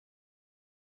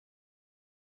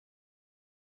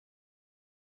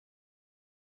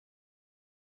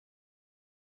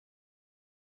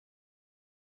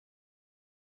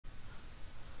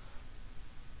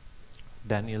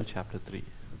Daniel chapter 3.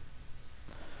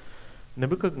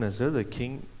 Nebuchadnezzar the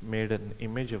king made an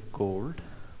image of gold,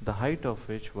 the height of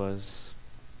which was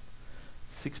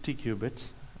 60 cubits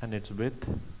and its width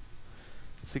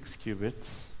 6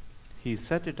 cubits. He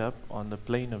set it up on the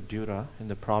plain of Dura in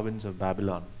the province of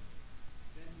Babylon.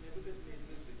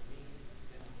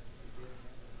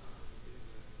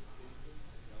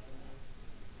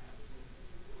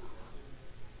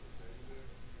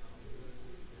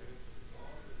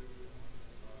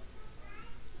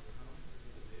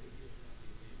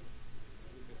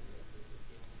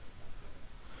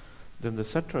 Then the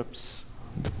satraps,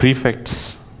 the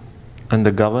prefects, and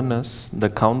the governors,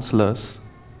 the counselors,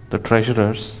 the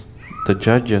treasurers, the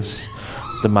judges,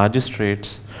 the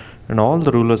magistrates, and all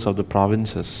the rulers of the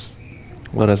provinces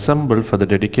were assembled for the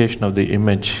dedication of the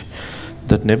image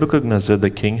that Nebuchadnezzar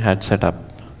the king had set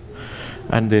up.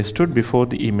 And they stood before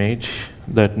the image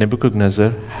that Nebuchadnezzar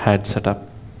had set up.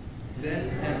 Then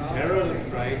an herald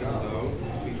cried aloud,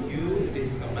 "To you it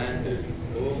is commanded,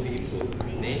 O people,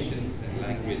 nations, and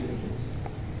languages,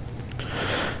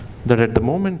 that at the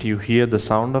moment you hear the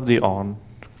sound of the horn,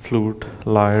 flute,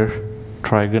 lyre,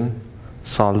 trigon,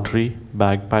 psaltery,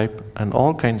 bagpipe, and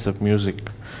all kinds of music,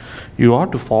 you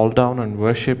ought to fall down and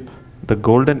worship the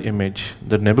golden image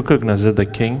that Nebuchadnezzar the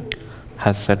king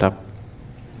has set up.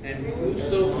 and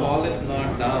whoso falleth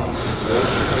not down and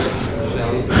worshipeth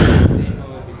shall the same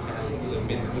hour be cast into the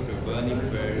midst of a burning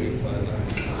fiery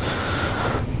furnace."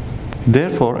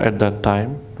 Therefore, at that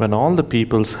time, when all the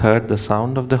peoples heard the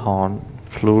sound of the horn,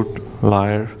 flute,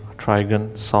 lyre, trigon,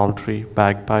 psaltery,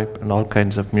 bagpipe, and all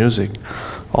kinds of music,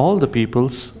 all the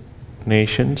peoples,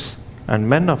 nations, and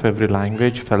men of every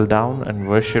language fell down and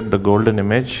worshipped the golden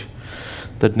image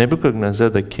that Nebuchadnezzar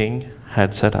the king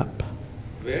had set up.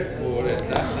 Wherefore at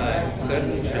that time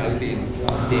certain Chaldeans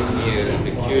came near and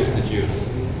accused the Jews.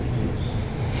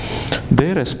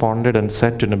 They responded and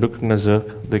said to Nebuchadnezzar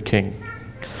the king,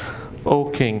 "O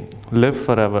king, live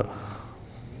forever.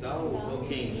 Thou, O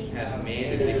king, hast made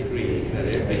a decree that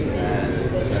every man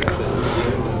that shall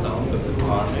hear the sound of the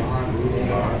horn and flute,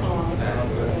 harp,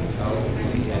 sackbut,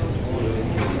 psaltery,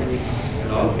 and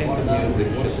all kinds of music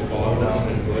shall fall down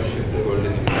and worship the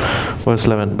golden image. Verse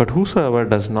 11. But whosoever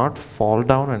does not fall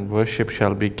down and worship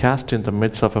shall be cast in the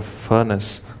midst of a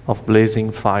furnace of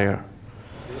blazing fire.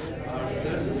 There are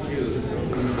certain Jews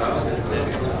whom thou hast set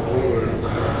over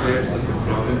the affairs of the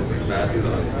province of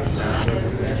Babylon, Shadrach,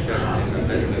 Meshach, and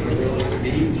Abednego.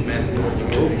 These men,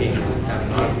 O king, have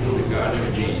not regarded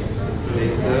thee. They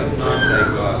serve not thy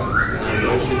gods, and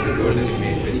worship the golden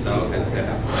image which thou hast set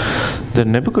up.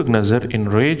 Then Nebuchadnezzar, in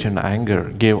rage and anger,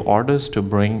 gave orders to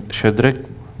bring Shadrach,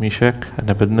 Meshach, and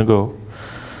Abednego.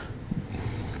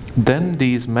 Then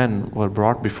these men were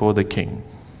brought before the king.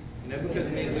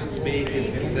 Nebuchadnezzar spake and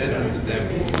said unto them,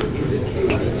 "Is it true,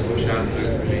 O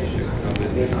Shadrach, Meshach, and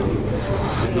Abednego?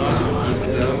 Do not ye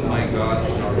serve my gods,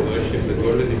 nor worship the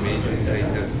golden image which I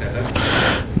have set up?"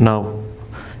 Now,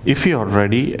 if you are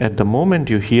ready, at the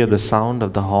moment you hear the sound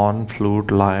of the horn,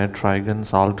 flute, lyre, trigon,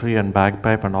 psaltery, and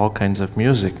bagpipe, and all kinds of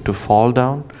music, to fall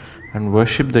down and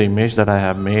worship the image that I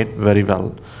have made, very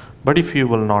well. But if you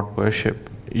will not worship,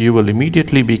 you will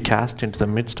immediately be cast into the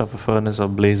midst of a furnace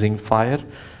of blazing fire.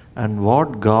 And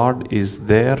what God is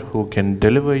there who can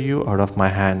deliver you out of my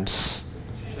hands?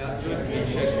 Shadrach,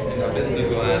 Meshach, and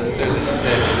Abednego answered and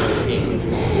said to the king,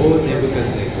 "O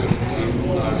Nebuchadnezzar, you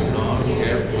are not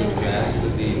careful to answer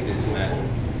thee in this matter."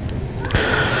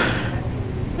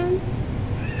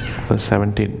 Verse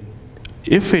 17.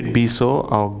 If it be so,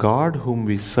 our God whom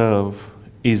we serve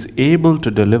is able to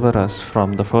deliver us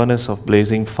from the furnace of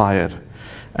blazing fire,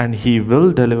 and he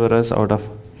will deliver us out of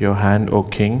your hand, O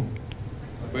king.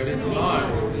 But if not,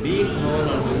 be it known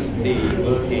unto thee,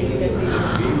 O king, that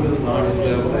we will not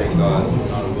serve thy gods,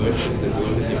 nor worship the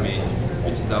golden image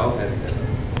which thou hast set up.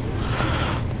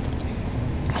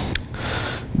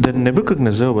 Then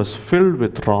Nebuchadnezzar was filled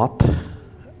with wrath,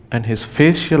 and his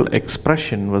facial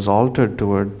expression was altered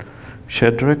toward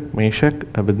Shadrach, Meshach,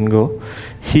 Abednego.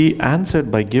 He answered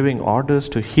by giving orders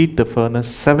to heat the furnace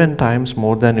 7 times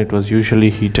more than it was usually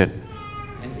heated.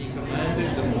 And he commanded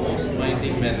the most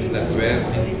mighty men that were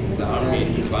in his army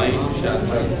to bind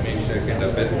Shadrach, Meshach, and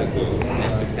Abednego,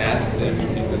 and to cast them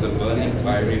into the burning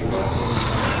fiery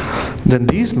furnace. Then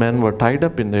these men were tied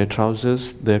up in their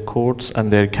trousers, their coats,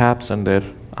 and their caps, and their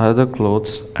other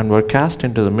clothes, and were cast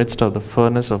into the midst of the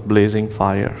furnace of blazing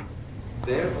fire.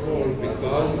 Therefore,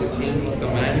 because the king's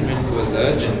commandment was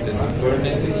urgent, and the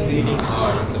furnace exceeding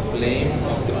hot, the flame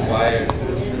of the fire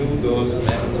slew those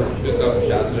men who took up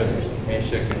Shadrach,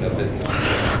 Meshach, and Abednego.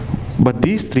 But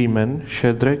these 3 men,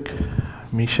 Shadrach,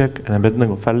 Meshach, and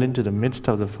Abednego fell into the midst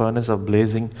of the furnace of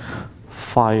blazing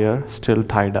fire, still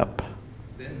tied up.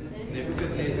 Then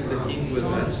Nebuchadnezzar the king was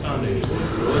astonished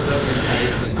and rose up in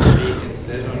haste and spake and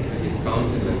said unto his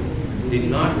counselors, Did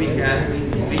not we cast these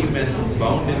 3 men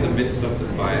bound in the midst of the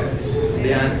fire?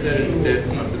 They answered and said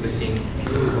unto the king,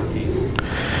 True, O king.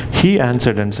 He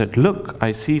answered and said, Look,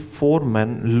 I see 4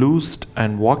 men loosed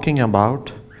and walking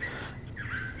about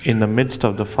in the midst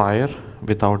of the fire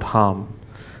without harm,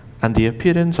 and the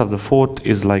appearance of the 4th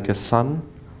is like a son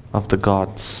of the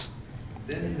gods.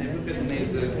 Then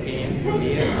Nebuchadnezzar came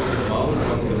near to the mouth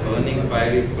of the burning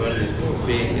fiery furnace and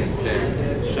spake and said,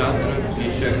 Shadrach,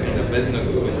 Meshach, and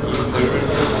Abednego, ye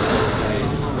servants of the Most High,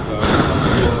 come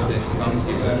forth and come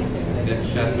hither. Then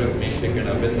Shadrach, Meshach, and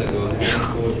Abednego came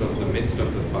forth of the midst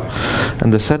of the fire.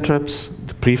 And the satraps,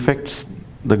 the prefects,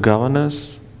 the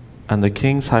governors, and the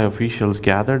king's high officials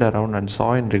gathered around and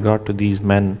saw in regard to these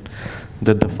men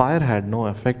that the fire had no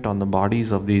effect on the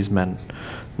bodies of these men,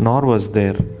 nor was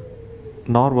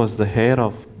the hair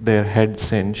of their head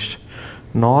singed,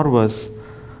 nor were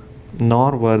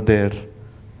their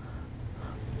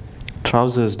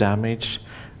trousers damaged,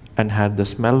 and had the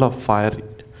smell of fire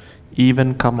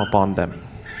even come upon them.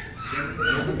 Then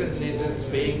Nebuchadnezzar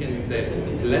spake and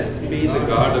said, Blessed be the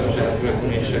God of Shadrach,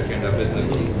 Meshach, and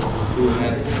Abednego, who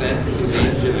hath sent his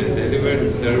angel and delivered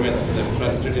his servants that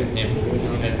trusted in him,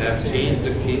 and hath changed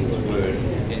the king's word,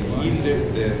 and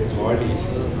yielded their bodies,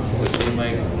 that they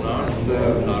might not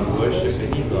serve nor worship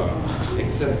any god,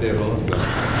 except their own God.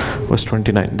 Verse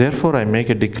 29. Therefore I make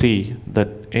a decree that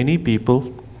any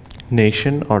people,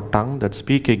 nation, or tongue that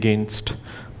speaks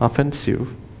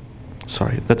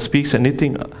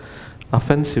anything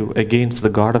offensive against the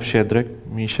God of Shadrach,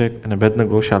 Meshach, and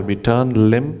Abednego shall be turned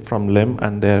limb from limb,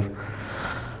 and their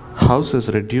houses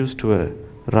reduced to a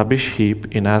rubbish heap,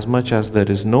 inasmuch as there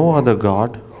is no other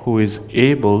God who is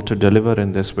able to deliver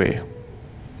in this way.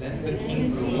 Then the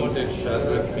king promoted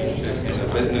Shadrach, Meshach, and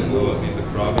Abednego in the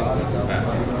province of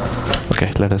Fremont.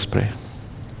 Okay, let us pray.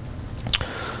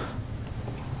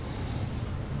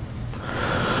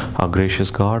 Our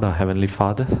gracious God, our Heavenly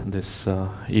Father, this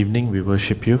evening we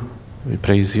worship you, we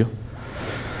praise you.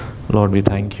 Lord, we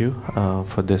thank you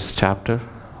for this chapter,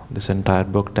 this entire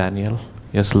book, Daniel.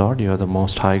 Yes, Lord, you are the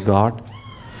Most High God.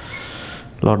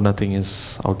 Lord, nothing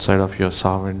is outside of your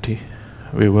sovereignty.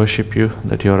 We worship you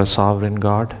that you are a sovereign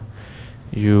God.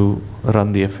 You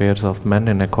run the affairs of men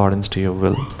in accordance to your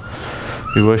will.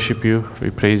 We worship you, we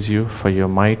praise you for your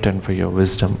might and for your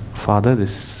wisdom. Father,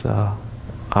 this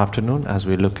afternoon, as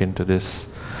we look into this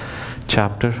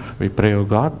chapter, we pray, O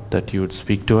God, that you would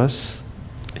speak to us,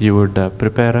 you would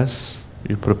prepare us,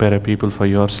 you prepare a people for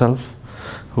yourself,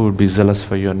 who would be zealous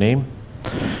for your name,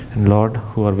 and Lord,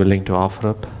 who are willing to offer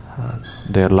up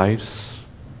their lives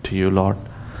to you, Lord.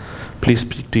 Please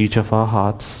speak to each of our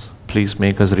hearts. Please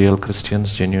make us real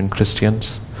Christians, genuine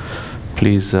Christians.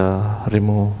 Please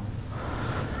remove,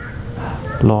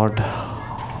 Lord,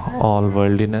 all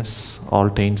worldliness, all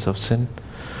taints of sin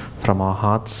from our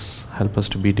hearts. Help us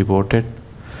to be devoted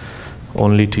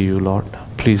only to you, Lord.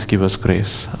 Please give us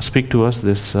grace. Speak to us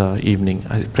this evening.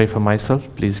 I pray for myself.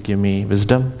 Please give me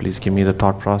wisdom. Please give me the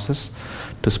thought process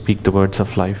to speak the words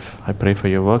of life. I pray for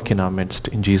your work in our midst.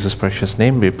 In Jesus' precious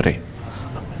name we pray.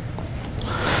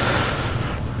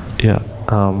 Yeah.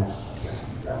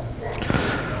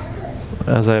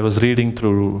 As I was reading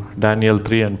through Daniel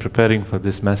 3 and preparing for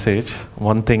this message,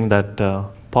 one thing that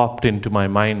popped into my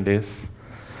mind is,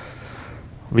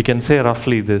 we can say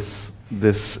roughly this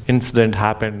incident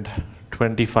happened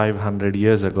 2,500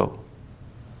 years ago.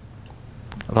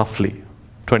 Roughly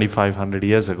 2,500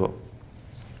 years ago.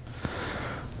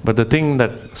 But the thing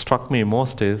that struck me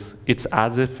most is, it's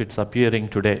as if it's appearing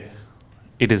today.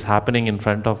 It is happening in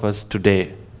front of us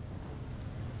today.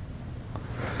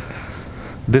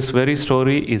 This very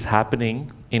story is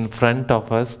happening in front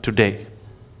of us today.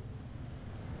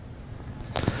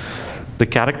 The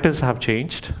characters have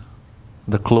changed,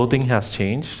 the clothing has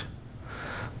changed,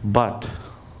 but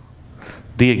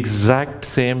the exact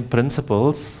same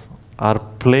principles are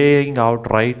playing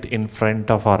out right in front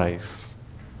of our eyes.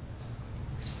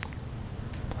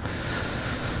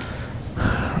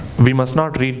 We must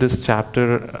not read this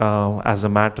chapter as a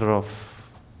matter of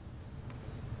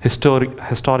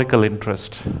historical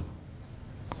interest.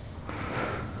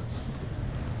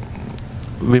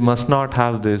 We must not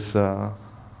have this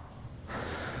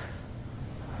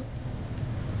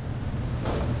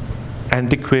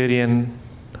antiquarian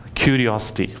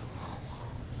curiosity,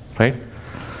 right?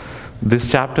 This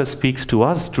chapter speaks to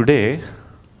us today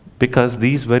because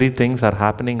these very things are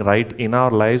happening right in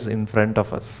our lives in front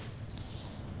of us.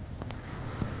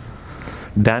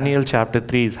 Daniel chapter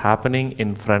 3 is happening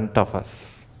in front of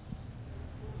us.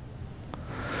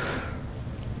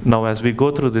 Now, as we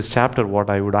go through this chapter, what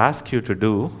I would ask you to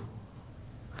do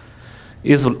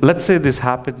is, let's say this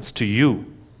happens to you.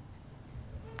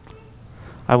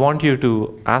 I want you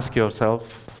to ask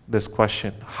yourself this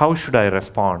question: how should I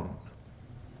respond?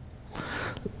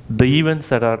 The events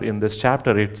that are in this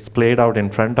chapter, it's played out in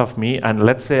front of me, and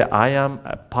let's say I am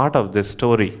a part of this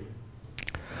story.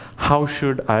 How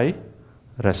should I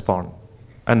respond?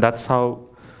 And that's how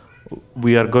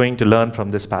we are going to learn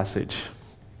from this passage.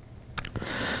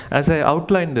 As I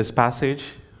outline this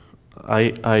passage,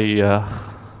 the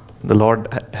Lord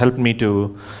helped me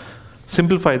to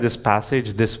simplify this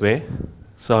passage this way.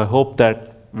 So I hope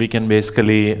that we can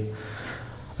basically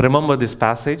remember this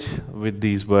passage with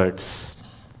these words.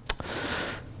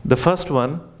 The first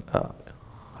one,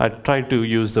 I tried to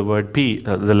use the word P,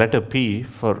 the letter P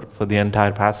for the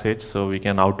entire passage, so we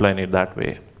can outline it that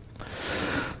way.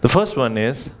 The first one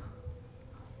is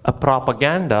a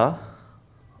propaganda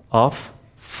of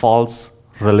false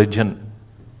religion.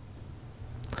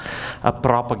 A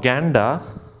propaganda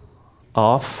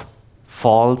of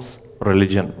false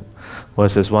religion.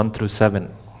 Verses 1 through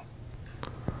 7.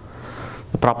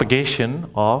 The propagation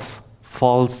of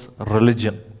false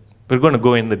religion. We're going to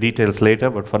go in the details later,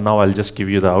 but for now I'll just give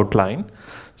you the outline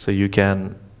so you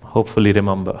can hopefully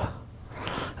remember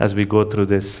as we go through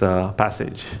this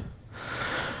passage.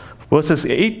 Verses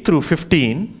 8 through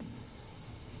 15,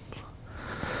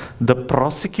 the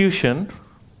prosecution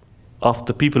of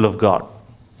the people of God.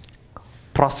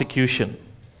 Prosecution,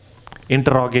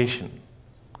 interrogation,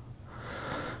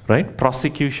 right?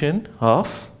 Prosecution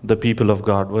of the people of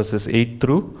God, verses 8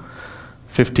 through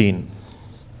 15.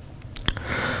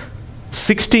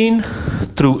 16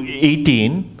 through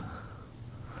 18,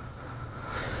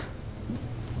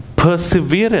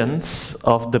 perseverance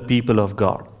of the people of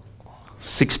God.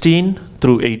 16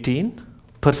 through 18,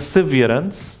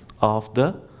 perseverance of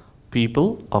the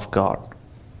people of God.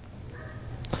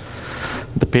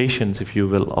 The patience, if you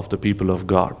will, of the people of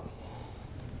God.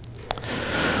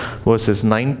 Verses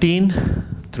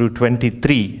 19 through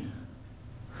 23,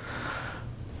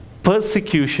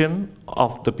 persecution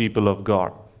of the people of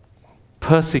God.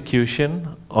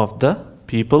 Persecution of the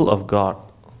people of God.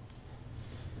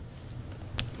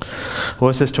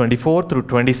 Verses 24 through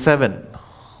 27,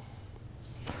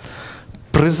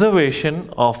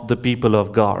 preservation of the people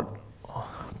of God.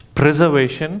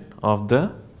 Preservation of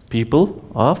the people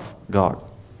of God.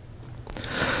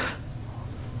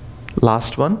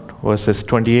 Last one, verses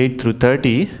 28 through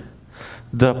 30,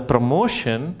 the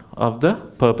promotion of the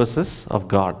purposes of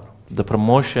God. The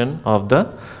promotion of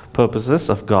the purposes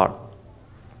of God.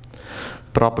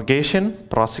 Propagation,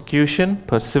 prosecution,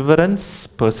 perseverance,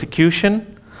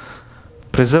 persecution,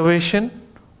 preservation,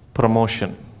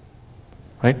 promotion.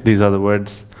 Right? These are the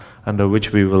words under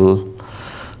which we will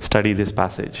study this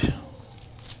passage.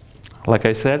 Like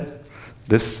I said,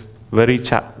 this very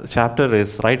chapter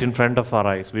is right in front of our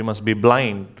eyes. We must be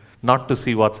blind not to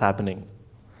see what's happening.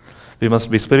 We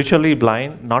must be spiritually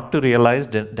blind not to realize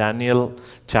that Daniel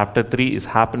chapter 3 is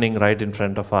happening right in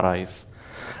front of our eyes.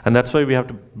 And that's why we have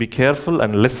to be careful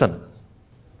and listen.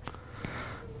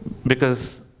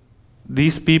 Because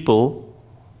these people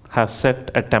have set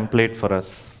a template for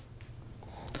us.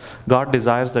 God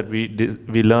desires that we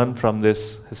learn from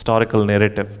this historical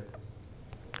narrative.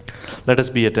 Let us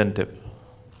be attentive.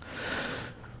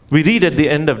 We read at the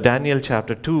end of Daniel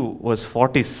chapter 2, verse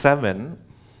 47,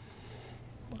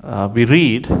 we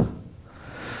read,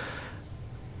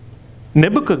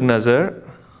 Nebuchadnezzar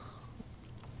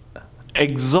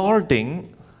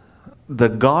exalting the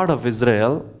God of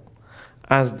Israel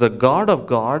as the God of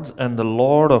gods and the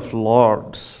Lord of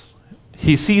lords.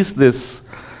 He sees this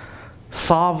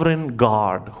sovereign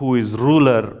God who is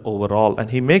ruler over all, and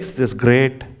he makes this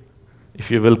great,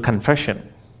 if you will, confession.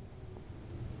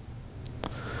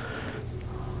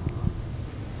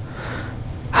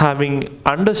 Having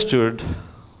understood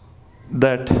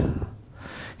that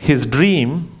his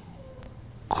dream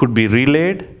could be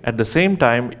relayed, at the same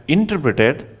time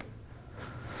interpreted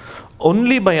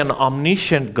only by an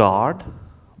omniscient God,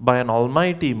 by an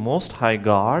almighty most high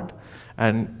God,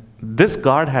 and this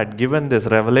God had given this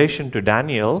revelation to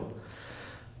Daniel,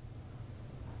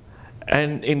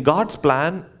 and in God's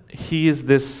plan he is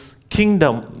this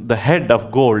kingdom, the head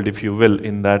of gold, if you will,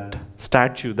 in that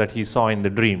statue that he saw in the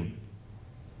dream.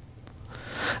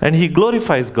 And he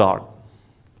glorifies God.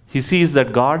 He sees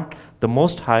that God, the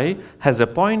Most High, has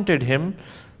appointed him,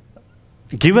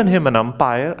 given him an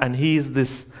empire, and he is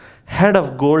this head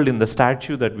of gold in the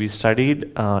statue that we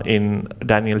studied in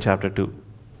Daniel chapter 2.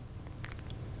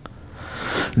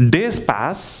 Days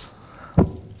pass.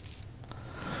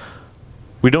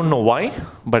 We don't know why,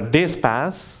 but days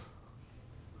pass.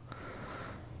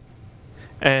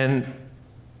 And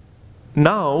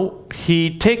now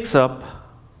he takes up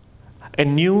a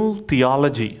new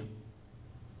theology.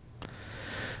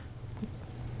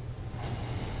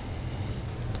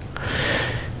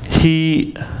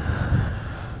 He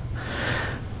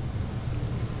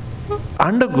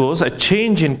undergoes a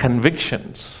change in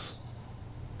convictions.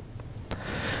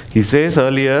 He says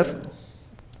earlier,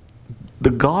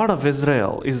 the God of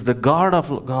Israel is the God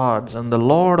of gods and the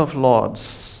Lord of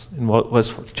lords, in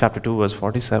chapter 2, verse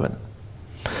 47.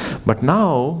 But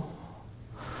now,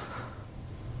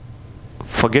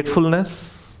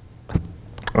 forgetfulness,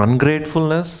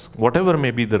 ungratefulness, whatever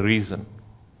may be the reason,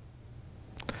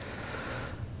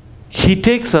 he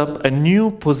takes up a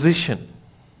new position.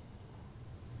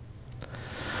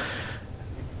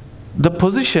 The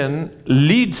position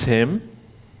leads him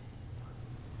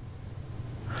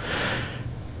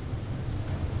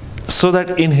so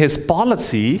that in his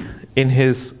policy, in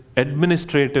his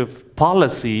administrative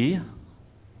policy,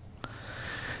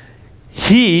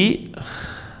 he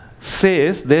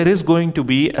says there is going to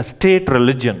be a state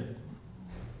religion.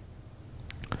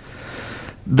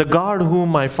 The God whom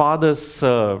my fathers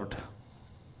served,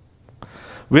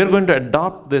 we are going to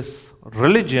adopt this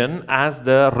religion as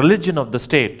the religion of the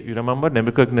state. You remember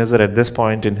Nebuchadnezzar at this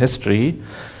point in history,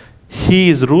 he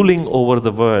is ruling over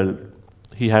the world.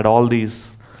 He had all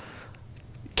these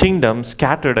kingdoms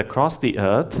scattered across the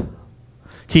earth.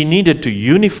 He needed to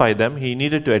unify them. He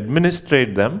needed to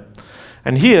administrate them.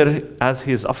 And here, as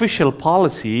his official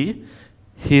policy,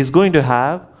 he is going to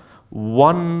have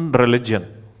one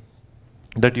religion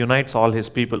that unites all his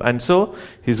people. And so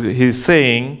he's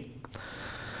saying,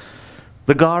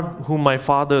 the God whom my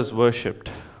fathers worshipped,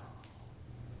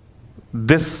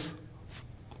 this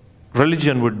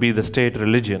religion would be the state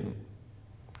religion.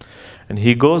 And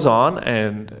he goes on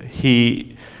and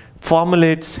he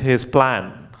formulates his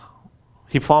plan.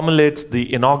 He formulates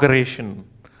the inauguration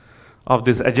of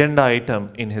this agenda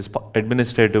item in his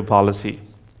administrative policy.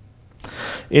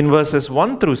 In verses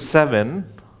 1 through 7,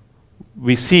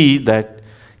 we see that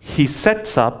he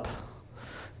sets up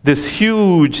this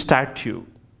huge statue.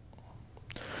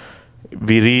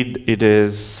 We read it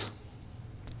is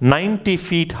 90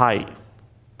 feet high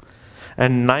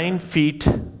and 9 feet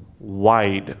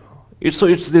wide. So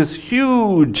it's this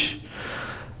huge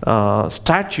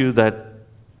statue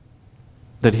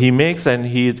that he makes, and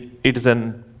it is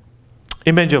an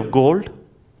image of gold.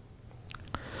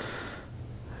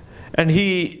 And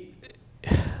he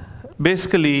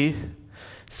basically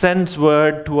sends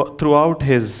word throughout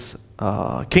his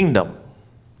kingdom.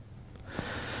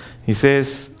 He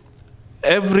says,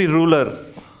 every ruler,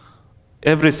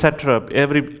 every satrap,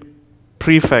 every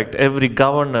prefect, every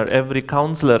governor, every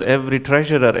counselor, every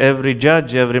treasurer, every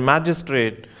judge, every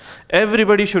magistrate,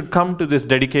 everybody should come to this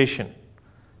dedication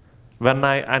when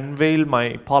I unveil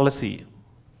my policy.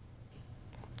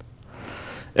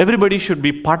 Everybody should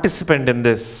be participant in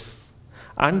this,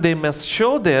 and they must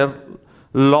show their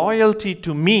loyalty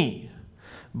to me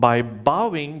by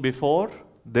bowing before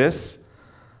this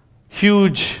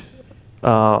huge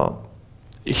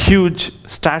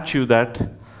statue that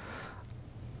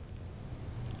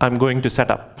I'm going to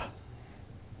set up.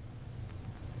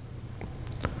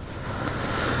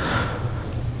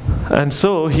 And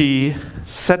so he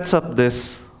sets up the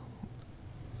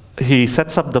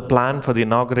plan for the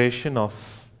inauguration of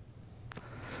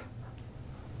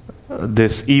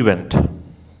this event.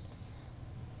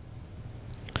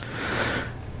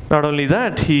 Not only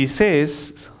that, he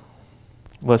says,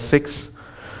 verse 6,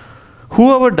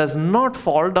 whoever does not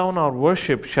fall down or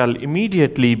worship shall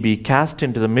immediately be cast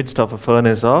into the midst of a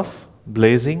furnace of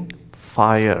blazing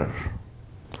fire.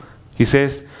 He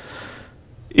says,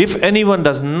 if anyone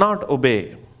does not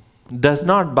obey, does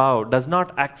not bow, does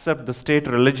not accept the state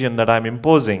religion that I'm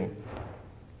imposing,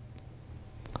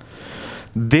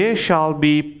 they shall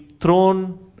be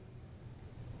thrown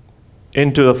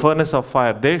into the furnace of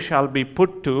fire. They shall be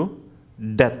put to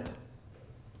death.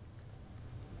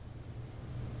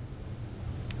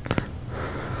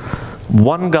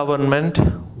 One government,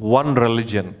 one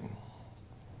religion.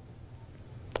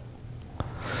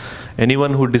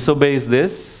 Anyone who disobeys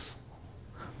this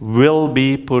will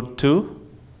be put to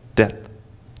death.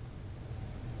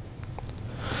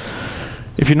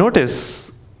 If you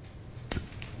notice,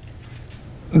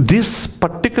 this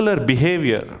particular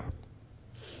behavior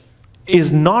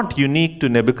is not unique to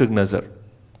Nebuchadnezzar.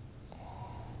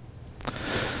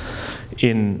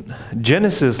 In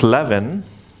Genesis 11,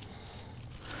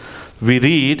 we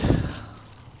read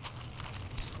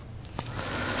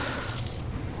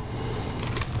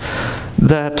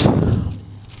that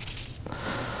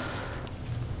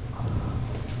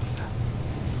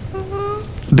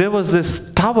there was this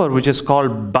tower which is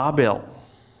called Babel.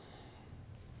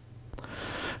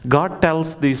 God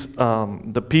tells these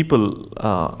the people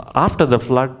after the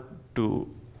flood to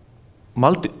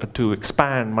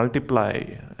expand, multiply,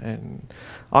 and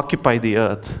occupy the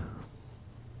earth.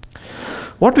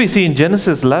 What we see in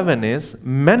Genesis 11 is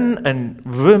men and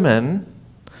women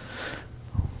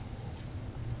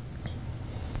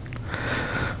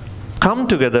come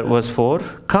together, verse 4,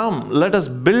 come, let us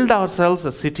build ourselves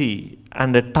a city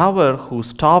and a tower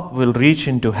whose top will reach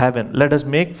into heaven. Let us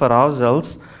make for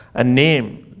ourselves a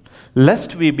name,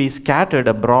 lest we be scattered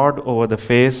abroad over the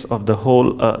face of the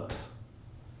whole earth.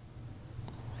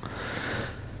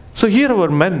 So here were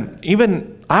men,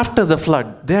 even after the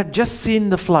flood, they had just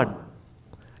seen the flood.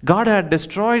 God had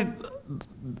destroyed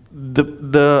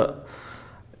the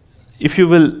if you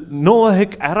will,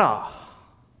 Noahic era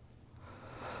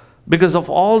because of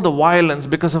all the violence,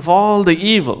 because of all the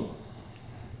evil.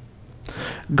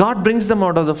 God brings them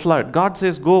out of the flood. God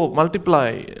says, go,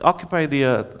 multiply, occupy the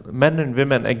earth, men and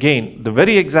women. Again, the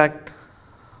very exact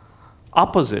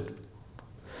opposite.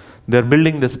 They're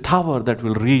building this tower that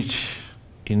will reach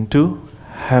into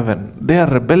heaven. They are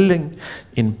rebelling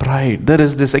in pride. There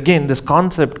is this, again, this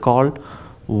concept called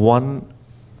one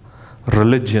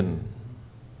religion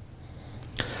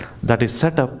that is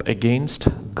set up against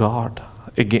God,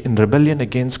 in rebellion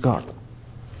against God.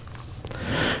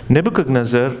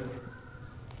 Nebuchadnezzar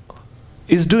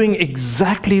is doing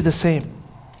exactly the same.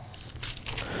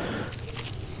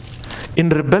 In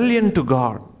rebellion to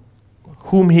God,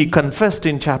 whom he confessed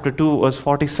in chapter 2 verse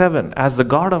 47 as the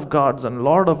God of gods and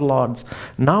Lord of lords,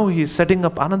 now he is setting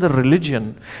up another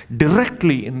religion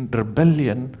directly in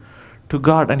rebellion to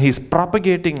God, and he is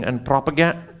propagating and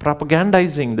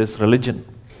propagandizing this religion.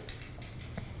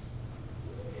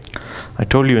 I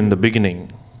told you in the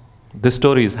beginning, this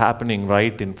story is happening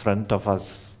right in front of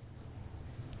us.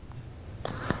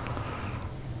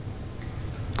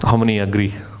 How many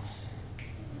agree?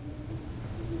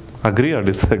 Agree or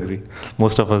disagree?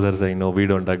 Most of us are saying, no, we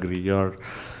don't agree. You're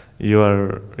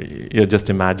just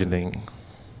imagining.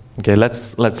 Okay,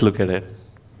 let's look at it.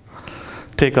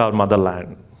 Take our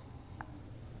motherland.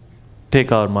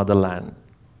 Take our motherland,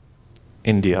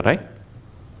 India, right?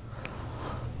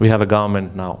 We have a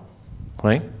government now,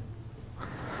 right?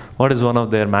 What is one of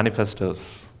their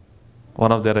manifestos?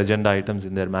 One of their agenda items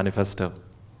in their manifesto?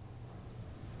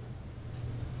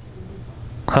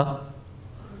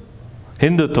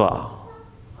 Hindutva.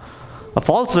 A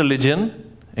false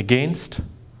religion in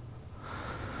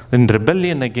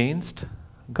rebellion against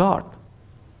God.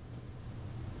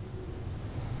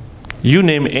 You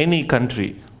name any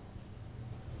country.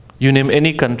 You name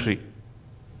any country.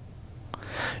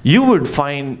 You would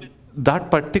find that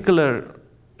particular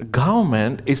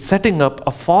government is setting up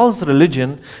a false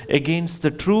religion against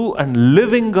the true and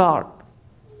living God.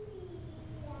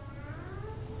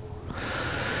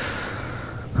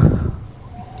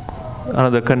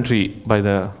 Another country by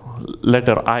the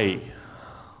letter I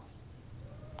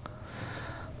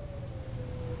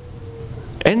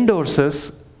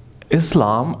endorses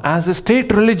Islam as a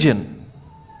state religion.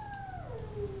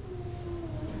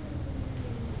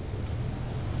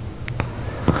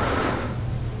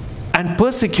 And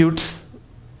persecutes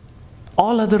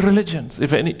all other religions.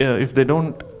 If they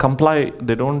don't comply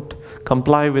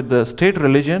with the state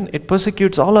religion, it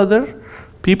persecutes all other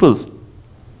people.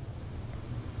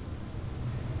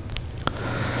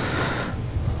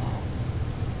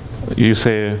 You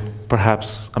say,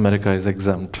 perhaps America is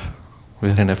exempt.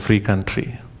 We're in a free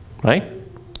country, right?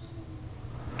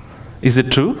 Is it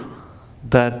true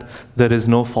that there is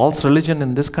no false religion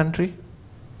in this country?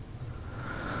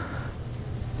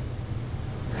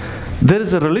 There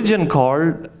is a religion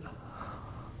called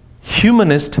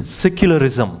humanist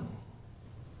secularism.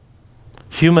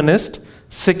 Humanist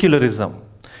secularism.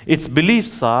 Its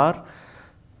beliefs are,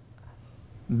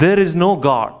 there is no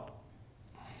God.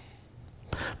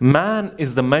 Man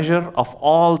is the measure of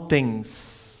all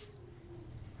things.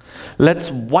 Let's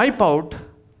wipe out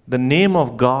the name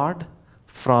of God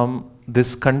from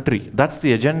this country. That's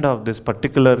the agenda of this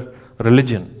particular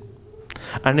religion.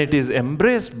 And it is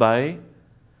embraced by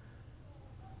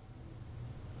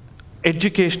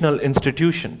educational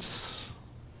institutions.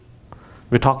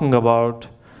 We're talking about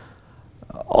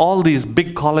all these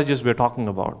big colleges we're talking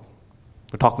about.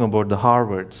 We're talking about the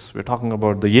Harvards. We're talking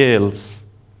about the Yales.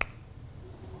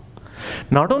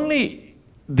 Not only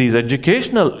these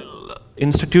educational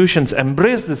institutions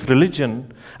embrace this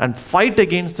religion and fight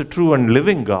against the true and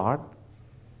living God,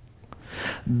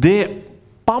 they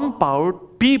pump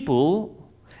out people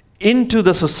into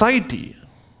the society.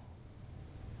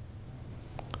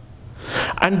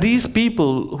 And these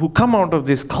people who come out of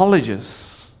these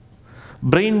colleges,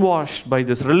 brainwashed by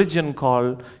this religion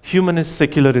called humanist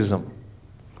secularism.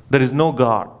 There is no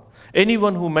God.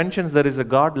 Anyone who mentions there is a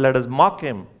God, let us mock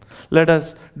him. Let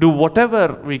us do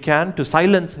whatever we can to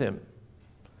silence him.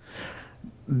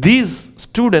 These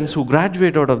students who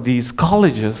graduate out of these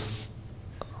colleges,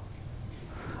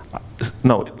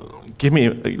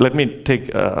 let me take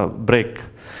a break.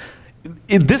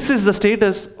 This is the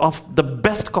status of the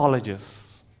best colleges.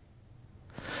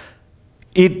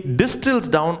 It distills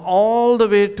down all the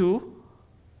way to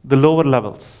the lower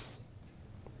levels.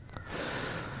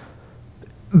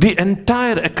 The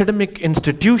entire academic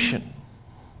institution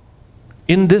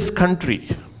in this country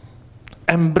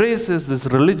embraces this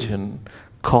religion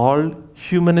called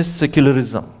humanist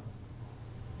secularism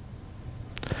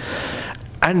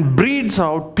and breeds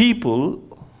out people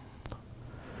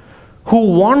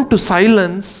who want to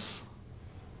silence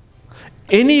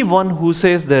anyone who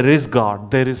says there is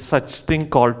God, there is such thing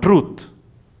called truth.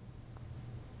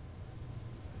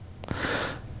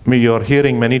 You're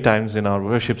hearing many times in our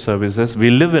worship services, we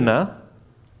live in a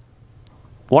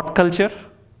what culture?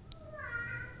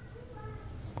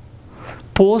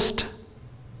 Post-truth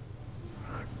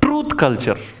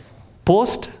culture.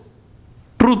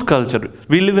 Post-truth culture.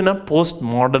 We live in a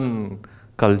post-modern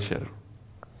culture.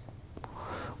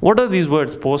 What are these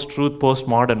words? Post-truth,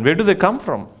 post-modern. Where do they come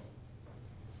from?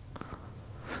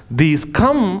 These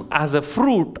come as a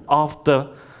fruit of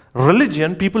the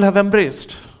religion people have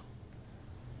embraced.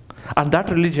 And that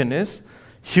religion is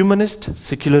humanist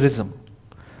secularism.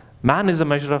 Man is a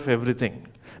measure of everything.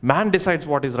 Man decides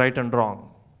what is right and wrong.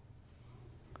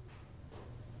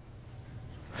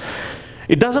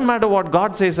 It doesn't matter what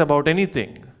God says about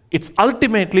anything. It's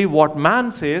ultimately what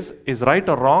man says is right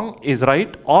or wrong, is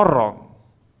right or wrong.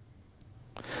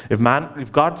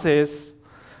 If God says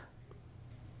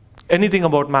anything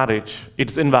about marriage,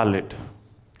 it's invalid.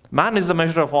 Man is the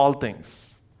measure of all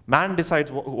things. Man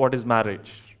decides what is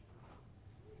marriage.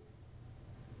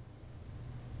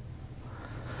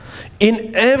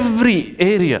 In every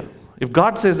area, if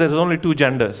God says there is only two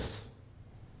genders,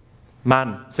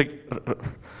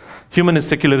 humanist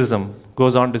secularism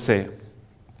goes on to say,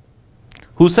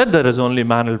 who said there is only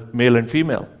male and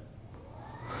female?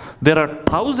 There are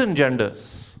 1,000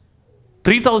 genders,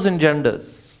 3,000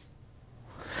 genders.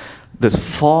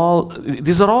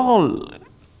 These are all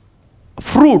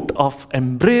fruit of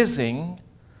embracing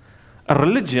a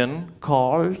religion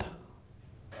called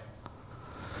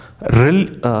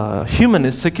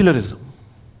humanist secularism.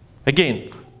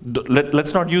 Again,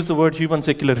 let's not use the word human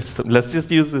secularism. Let's just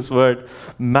use this word.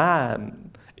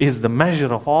 Man is the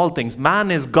measure of all things. Man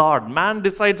is God. Man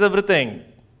decides everything.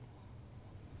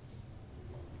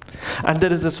 And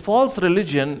there is this false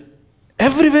religion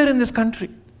everywhere in this country.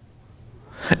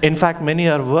 In fact, many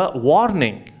are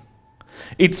warning.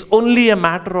 It's only a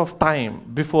matter of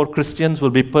time before Christians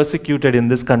will be persecuted in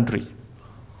this country.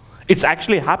 It's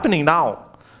actually happening now.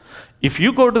 If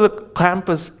you go to the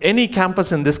campus, any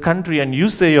campus in this country, and you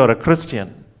say you're a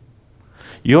Christian,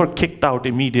 you're kicked out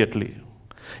immediately.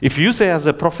 If you say as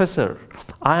a professor,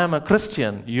 I am a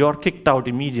Christian, you're kicked out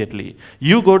immediately.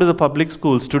 You go to the public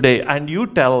schools today and you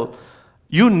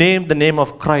name the name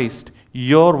of Christ,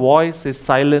 your voice is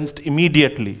silenced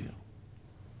immediately.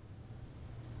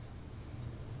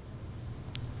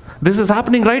 This is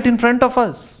happening right in front of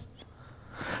us.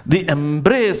 The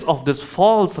embrace of this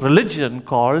false religion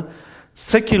called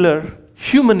secular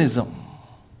humanism.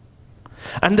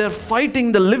 And they're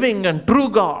fighting the living and true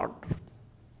God.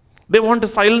 They want to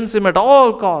silence him at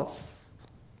all costs.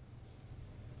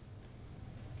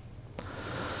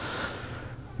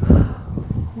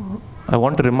 I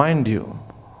want to remind you,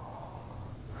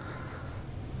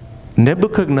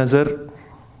 Nebuchadnezzar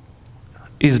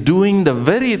is doing the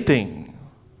very thing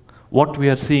what we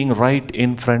are seeing right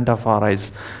in front of our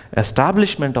eyes.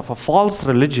 Establishment of a false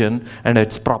religion and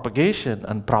its propagation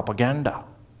and propaganda.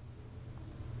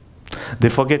 They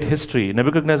forget history.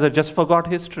 Nebuchadnezzar just forgot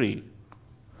history.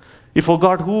 He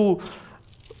forgot who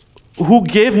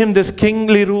gave him this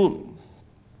kingly rule.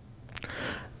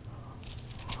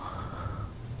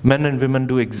 Men and women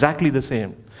do exactly the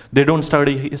same. They don't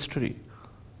study history.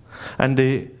 And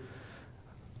they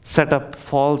set up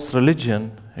false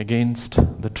religion against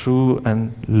the true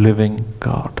and living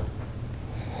God.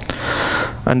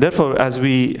 And therefore, as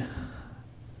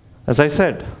I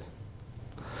said,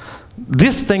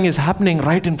 this thing is happening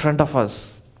right in front of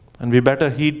us, and we better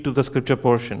heed to the scripture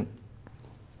portion.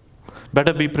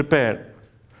 Better be prepared.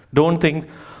 Don't think,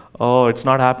 oh, it's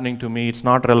not happening to me, it's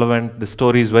not relevant, the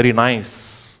story is very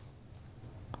nice.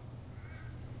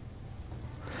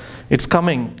 It's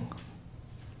coming.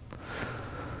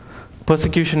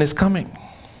 Persecution is coming.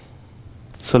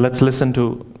 So let's listen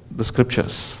to the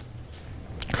scriptures.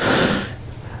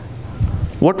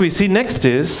 What we see next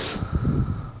is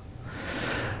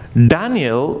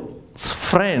Daniel's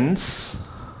friends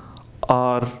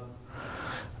are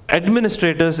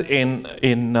administrators in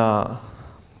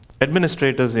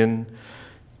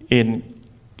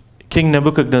King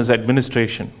Nebuchadnezzar's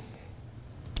administration.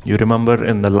 You remember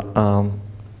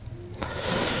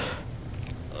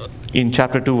in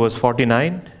chapter 2 verse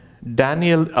 49,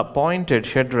 Daniel appointed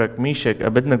Shadrach, Meshach,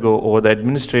 Abednego over the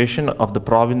administration of the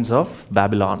province of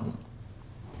Babylon.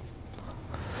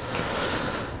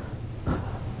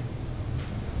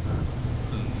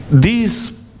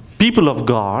 These people of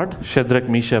God, Shadrach,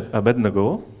 Meshach,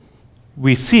 Abednego,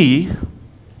 we see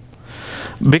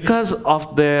because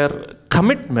of their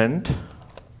commitment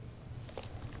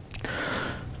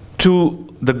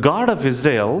to the God of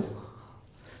Israel,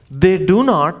 they do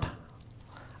not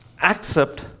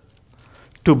accept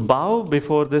to bow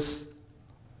before this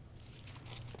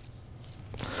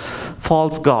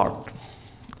false god.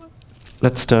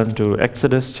 Let's turn to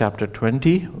Exodus chapter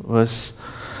 20, verse.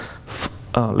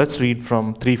 Let's read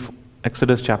from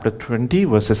Exodus chapter 20,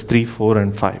 verses 3, 4,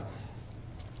 and 5.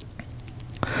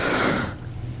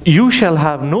 You shall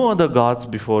have no other gods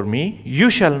before me. You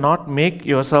shall not make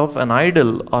yourself an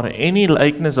idol or any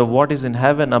likeness of what is in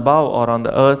heaven above or on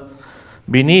the earth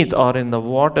beneath or in the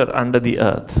water under the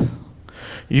earth.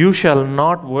 You shall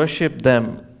not worship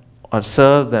them or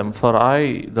serve them, for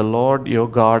I, the Lord your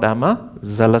God, am a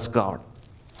zealous God.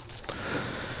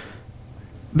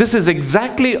 This is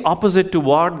exactly opposite to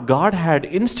what God had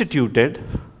instituted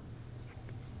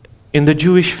in the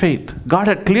Jewish faith. God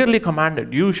had clearly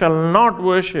commanded, you shall not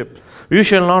worship, you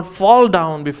shall not fall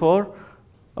down before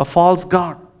a false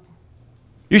god.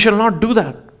 You shall not do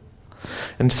that.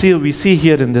 And see, we see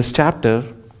here in this chapter,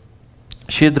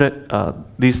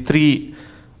 these three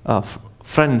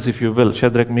friends, if you will,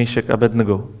 Shadrach, Meshach,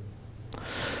 Abednego,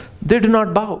 they do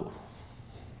not bow.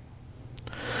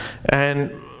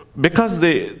 And because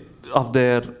of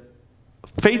their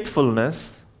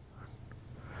faithfulness,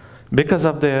 because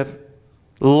of their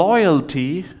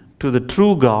loyalty to the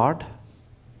true God,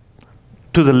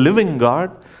 to the living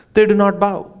God, they do not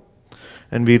bow.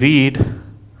 And we read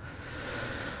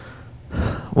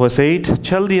verse 8,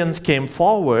 Chaldeans came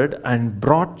forward and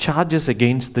brought charges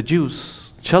against the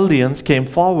Jews. Chaldeans came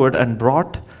forward and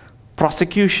brought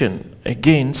prosecution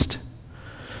against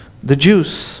the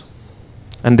Jews.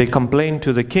 And they complained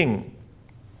to the king.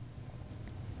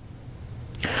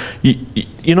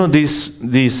 You know,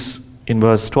 these in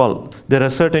verse 12, there are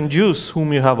certain Jews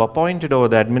whom you have appointed over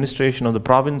the administration of the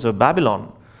province of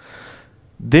Babylon.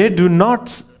 They do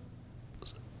not,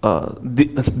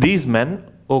 these men,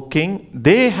 O king,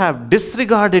 they have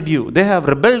disregarded you. They have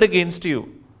rebelled against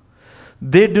you.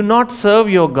 They do not serve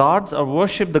your gods or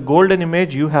worship the golden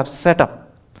image you have set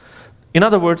up. In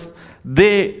other words,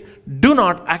 they do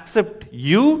not accept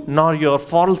you nor your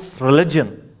false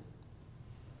religion.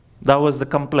 That was the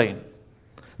complaint.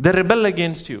 They rebel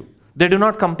against you. They do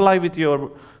not comply with your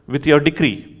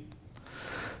decree.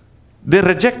 They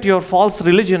reject your false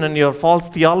religion and your false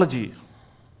theology.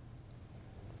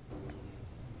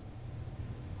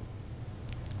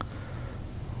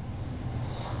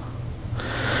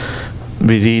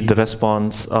 We read the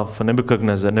response of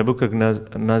Nebuchadnezzar.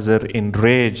 Nebuchadnezzar in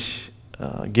rage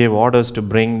gave orders to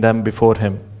bring them before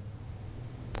him.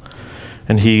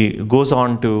 And he goes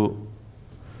on to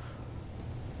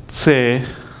say,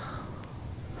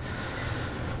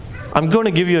 I'm going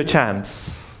to give you a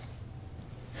chance.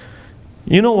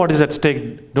 You know what is at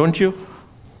stake, don't you?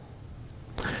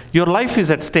 Your life is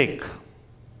at stake.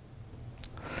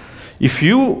 If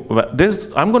you,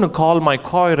 I'm going to call my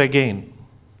choir again.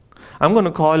 I'm going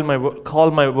to call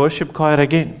my worship choir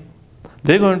again.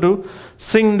 They're going to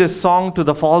sing this song to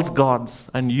the false gods,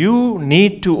 and you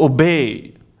need to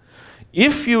obey.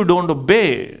 If you don't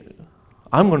obey,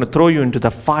 I'm going to throw you into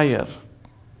the fire.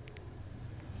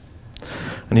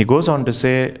 And he goes on to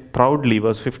say proudly,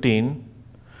 verse 15,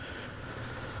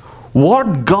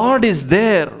 what God is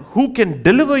there who can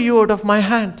deliver you out of my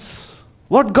hands?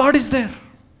 What God is there?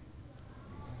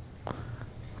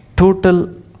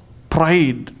 Total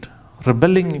pride,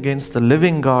 rebelling against the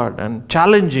living God and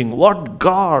challenging what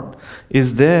God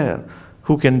is there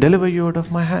who can deliver you out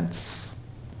of my hands.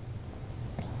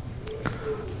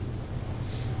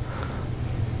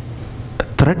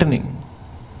 Threatening.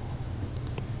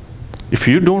 If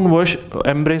you don't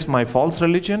embrace my false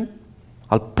religion,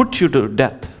 I'll put you to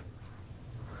death.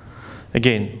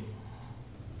 Again,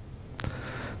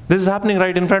 this is happening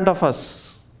right in front of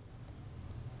us.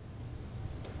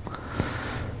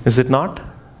 Is it not?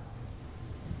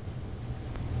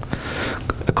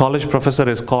 A college professor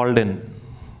is called in.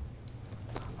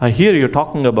 I hear you're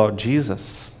talking about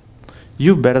Jesus.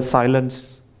 You better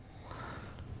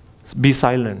be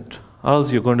silent, or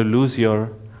else you're going to lose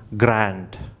your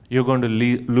grant. You're going to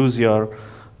lose your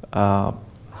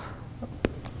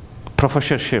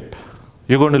professorship.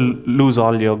 You're going to lose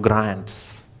all your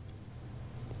grants.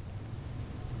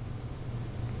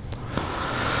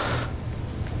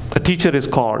 A teacher is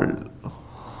called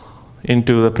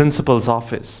into the principal's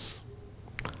office.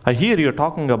 I hear you're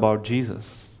talking about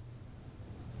Jesus.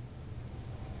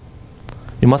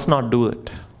 You must not do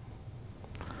it.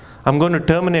 I'm going to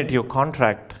terminate your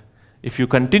contract if you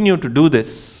continue to do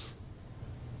this.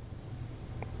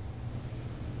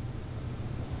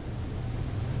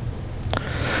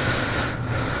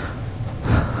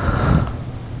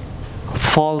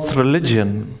 False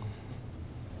religion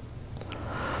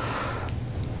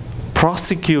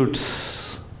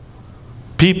prosecutes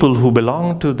people who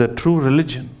belong to the true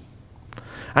religion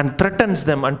and threatens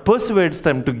them and persuades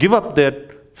them to give up their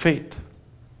faith.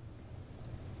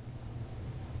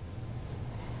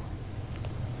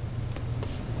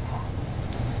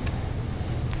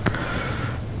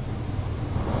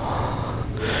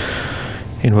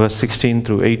 In verse 16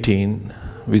 through 18,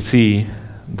 we see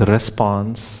the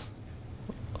response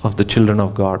of the children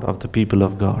of God, of the people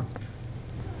of God.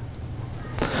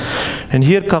 And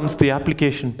here comes the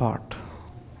application part.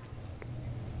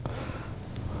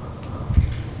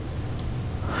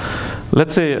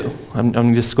 Let's say,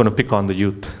 I'm just going to pick on the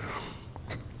youth.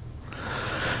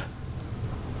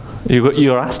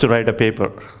 You're asked to write a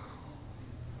paper.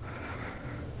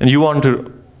 And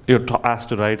you're asked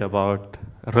to write about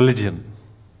religion.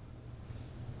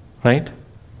 Right?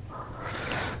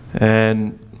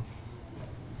 And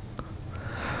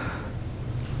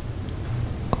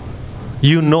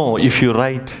you know, if you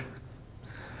write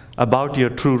about your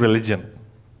true religion,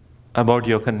 about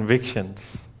your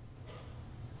convictions,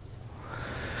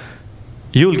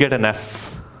 you'll get an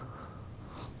F.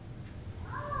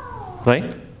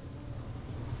 Right?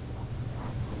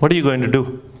 What are you going to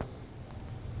do?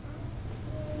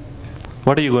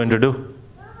 What are you going to do?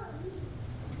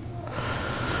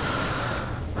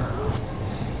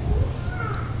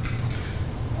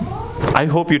 I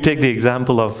hope you take the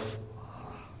example of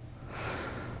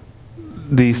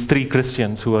these 3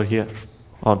 Christians who are here,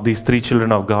 or these 3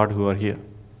 children of God who are here.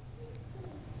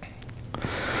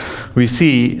 We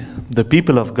see the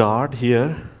people of God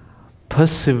here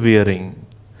persevering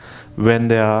when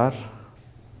they are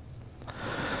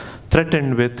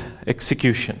threatened with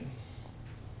execution.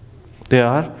 They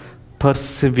are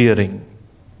persevering.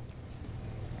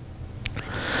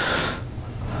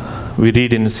 We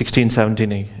read in 16,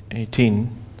 17,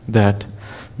 18 that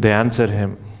they answered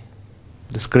him,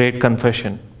 this great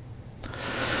confession.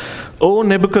 O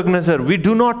Nebuchadnezzar, we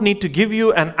do not need to give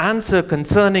you an answer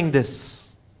concerning this.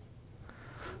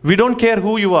 We don't care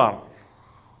who you are.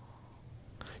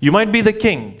 You might be the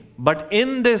king, but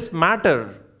in this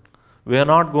matter, we are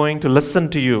not going to listen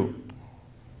to you.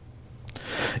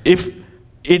 If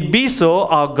it be so,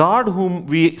 our God whom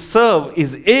we serve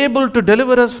is able to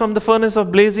deliver us from the furnace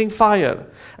of blazing fire,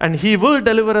 and he will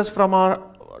deliver us from out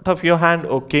of your hand,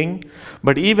 O king.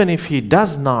 But even if he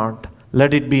does not,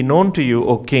 let it be known to you,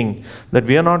 O king, that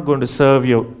we are not going to serve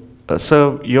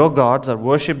your gods or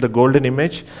worship the golden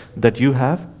image that you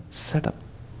have set up.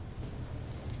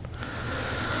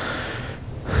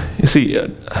 You see,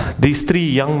 these 3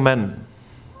 young men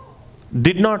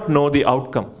did not know the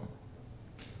outcome.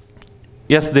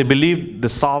 Yes, they believed the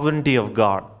sovereignty of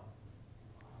God.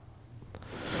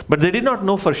 But they did not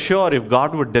know for sure if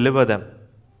God would deliver them.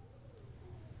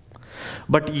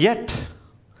 But yet,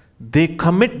 they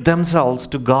commit themselves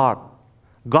to God.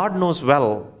 God knows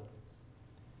well.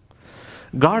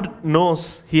 God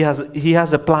knows He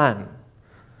has a plan.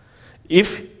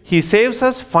 If He saves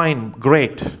us, fine,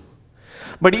 great.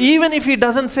 But even if He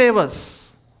doesn't save us,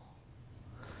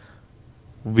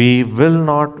 we will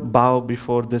not bow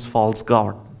before this false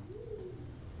god.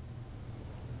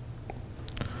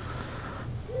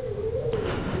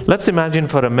 Let's imagine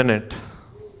for a minute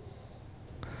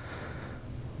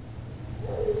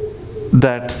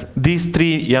that these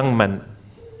 3 young men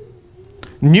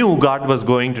knew God was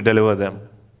going to deliver them.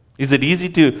 Is it easy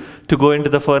to go into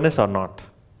the furnace or not?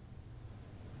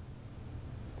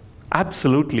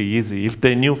 Absolutely easy. If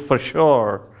they knew for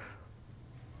sure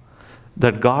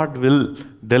that God will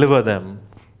deliver them,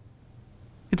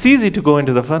 it's easy to go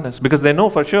into the furnace because they know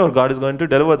for sure God is going to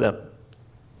deliver them.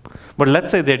 But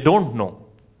let's say they don't know,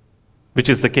 which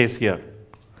is the case here.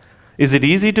 Is it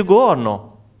easy to go or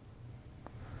no?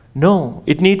 No,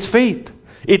 it needs faith.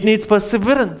 It needs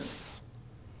perseverance.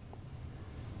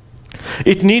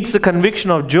 It needs the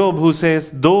conviction of Job, who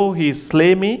says, though he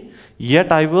slay me,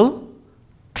 yet I will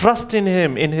trust in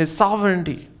him, in his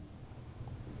sovereignty.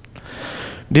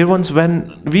 Dear ones,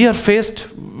 when we are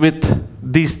faced with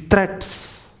these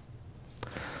threats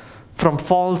from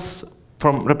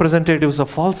representatives of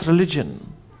false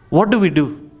religion, what do we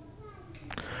do?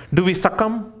 Do we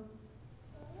succumb?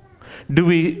 Do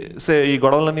we say, ఈ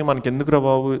గొడవలన్నీ మనకి ఎందుకురా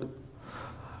బాబు,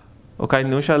 ఒక 5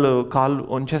 నిమిషాలు call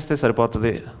ఉంచేస్తే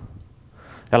సరిపోతుంది,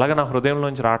 ఎలాగ నా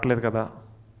హృదయంలోంచి రావట్లేదు కదా?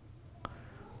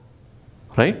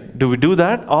 Right? Do we do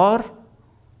that, or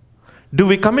do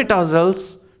we commit ourselves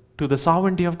to the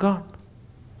sovereignty of God?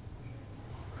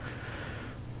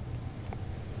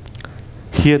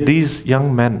 Here these young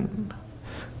men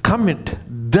commit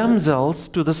themselves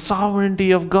to the sovereignty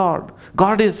of God.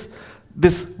 God is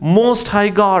this most high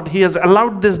God. He has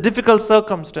allowed this difficult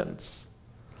circumstance.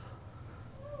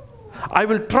 I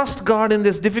will trust God in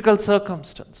this difficult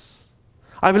circumstance.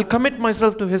 I will commit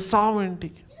myself to his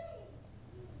sovereignty.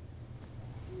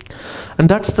 And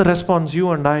that's the response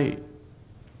you and I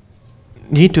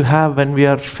need to have when we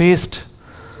are faced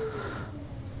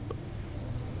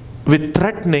with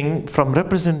threatening from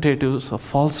representatives of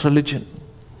false religion.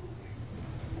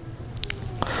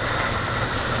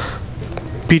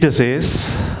 Peter says,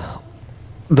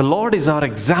 the Lord is our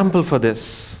example for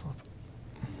this.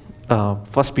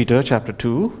 1 Peter chapter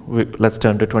 2, let's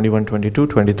turn to 21, 22,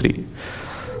 23.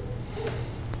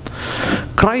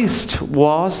 Christ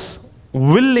was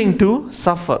willing to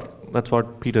suffer. That's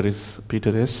what Peter is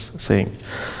saying.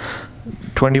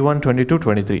 21, 22,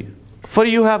 23. For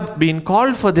you have been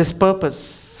called for this purpose,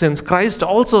 since Christ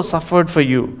also suffered for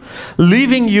you,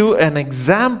 leaving you an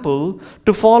example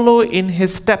to follow in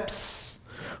his steps,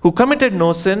 who committed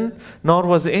no sin, nor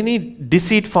was any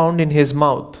deceit found in his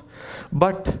mouth.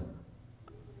 But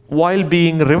while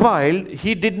being reviled,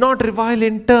 he did not revile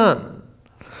in turn.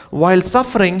 While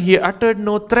suffering, he uttered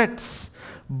no threats,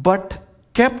 but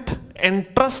kept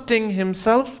entrusting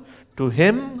himself to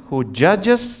him who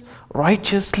judges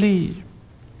righteously.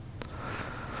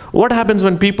 What happens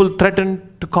when people threaten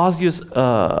to cause you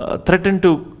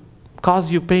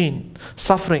pain,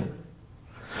 suffering?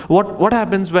 What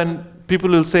happens when people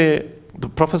will say, the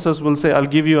professors will say, I'll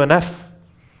give you an F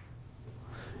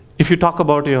if you talk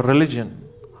about your religion.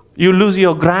 You lose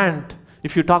your grant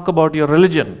if you talk about your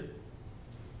religion.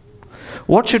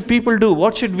 What should people do?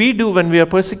 What should we do when we are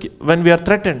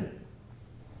threatened?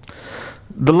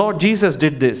 The Lord Jesus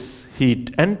did this. He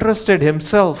entrusted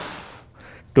himself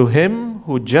to him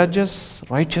who judges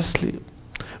righteously.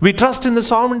 We trust in the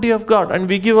sovereignty of God, and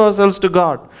we give ourselves to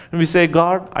God. And we say,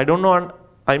 God, I don't know,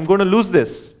 I'm going to lose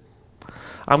this.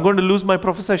 I'm going to lose my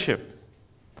professorship.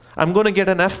 I'm going to get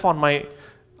an F on my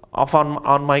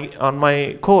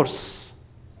course.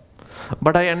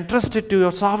 But I entrust it to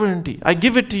your sovereignty. I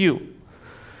give it to you.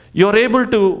 You're able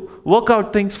to work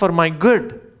out things for my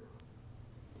good.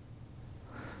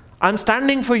 I'm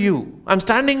standing for you. I'm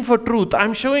standing for truth.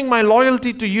 I'm showing my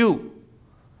loyalty to you.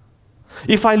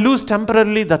 If I lose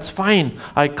temporarily, that's fine.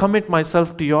 I commit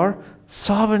myself to your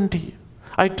sovereignty.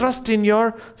 I trust in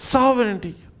your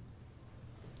sovereignty.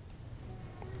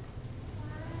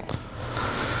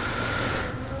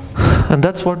 And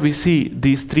that's what we see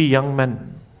these 3 young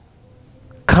men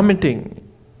committing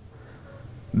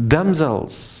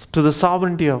themselves to the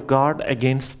sovereignty of God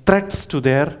against threats to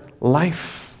their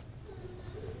life.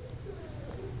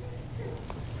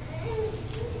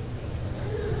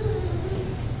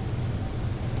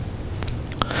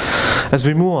 As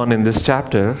we move on in this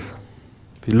chapter,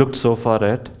 we looked so far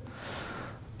at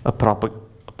a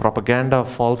propaganda of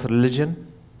false religion.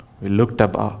 We looked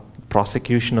at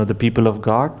prosecution of the people of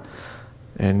God.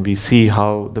 And we see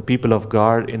how the people of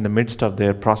God, in the midst of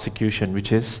their prosecution,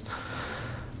 which is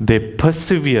they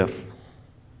persevere,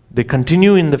 they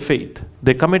continue in the faith,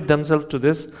 they commit themselves to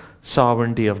this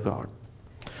sovereignty of God.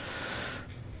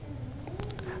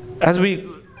 As we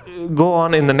go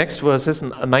on in the next verses,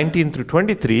 19 through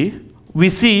 23, we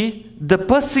see the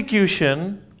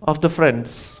persecution of the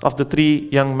friends of the 3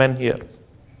 young men here.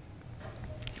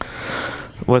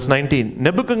 Verse 19,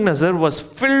 Nebuchadnezzar was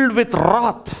filled with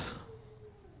wrath.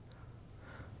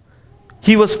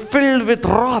 He was filled with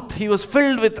wrath. He was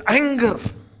filled with anger.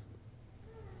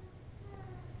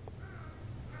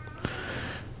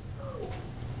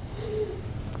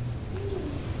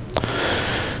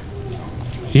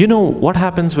 You know what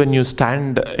happens when you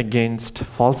stand against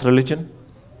false religion?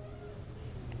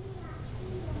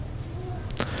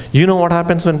 You know what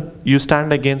happens when you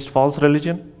stand against false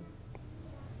religion?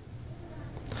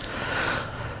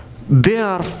 They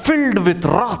are filled with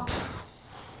wrath.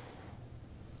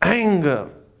 anger.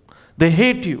 They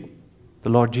hate you. The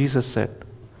Lord Jesus said,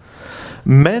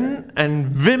 men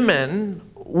and women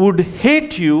would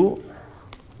hate you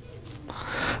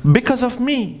because of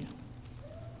me.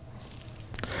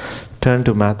 Turn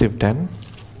to Matthew 10.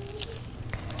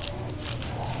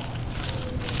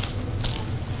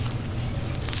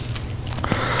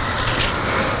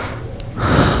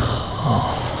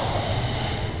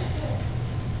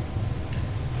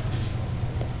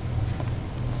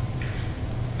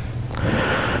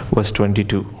 Verse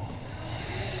 22.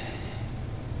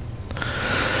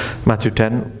 Matthew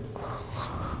 10,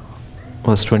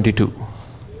 verse 22.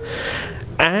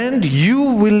 And you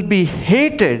would be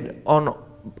hated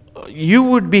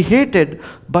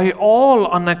by all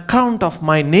on account of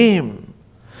my name.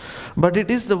 But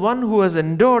it is the one who has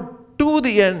endured to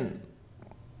the end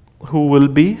who will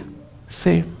be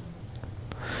saved.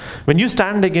 When you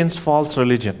stand against false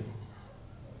religion,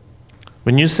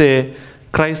 when you say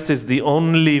Christ is the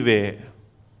only way,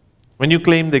 when you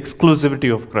claim the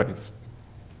exclusivity of Christ,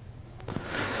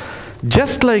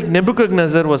 just like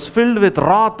Nebuchadnezzar was filled with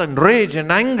wrath and rage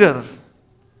and anger,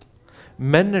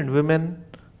 men and women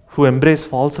who embrace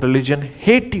false religion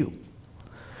hate you,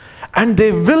 and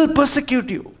they will persecute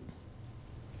you.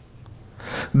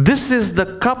 This is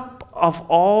the cup of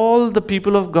all the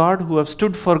people of God who have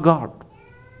stood for God.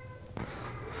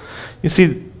 You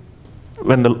see,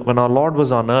 when our Lord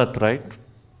was on earth, right?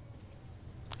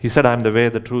 He said, I am the way,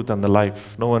 the truth, and the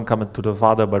life. No one cometh to the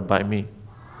Father but by me.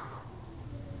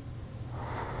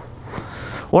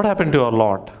 What happened to our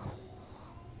Lord?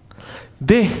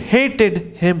 They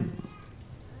hated him.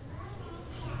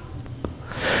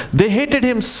 They hated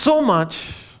him so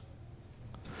much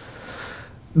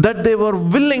that they were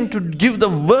willing to give the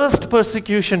worst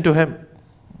persecution to him.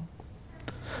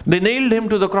 They nailed him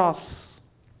to the cross,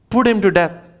 put him to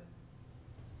death.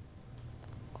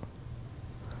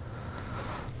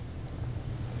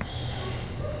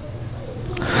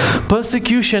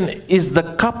 Persecution is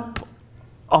the cup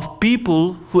of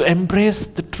people who embrace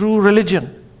the true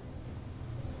religion.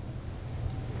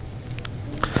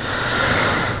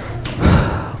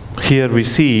 Here we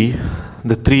see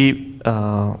the three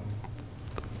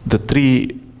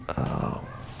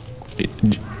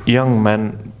young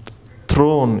men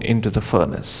thrown into the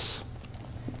furnace.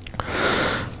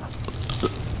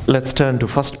 Let's turn to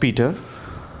 1 Peter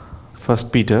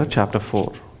chapter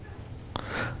 4,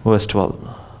 verse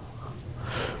 12.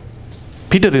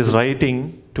 Peter is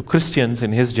writing to Christians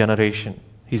in his generation.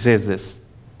 He says this: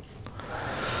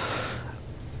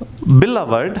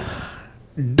 Beloved,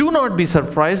 do not be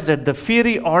surprised at the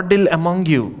fiery ordeal among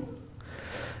you,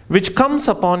 which comes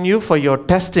upon you for your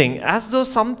testing, as though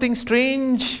something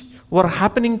strange were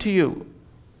happening to you.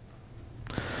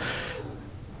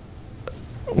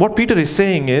 What Peter is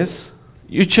saying is,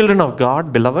 you children of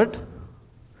God, beloved,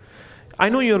 I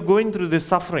know you're going through this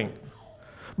suffering,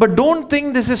 but don't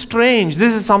think this is strange.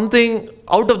 This is something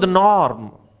out of the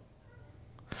norm.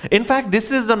 In fact, this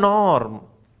is the norm.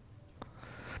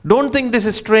 Don't think this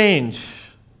is strange.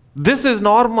 This is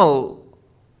normal.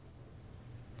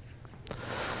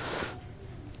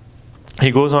 He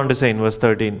goes on to say in verse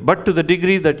 13, but to the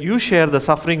degree that you share the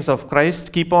sufferings of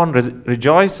Christ, keep on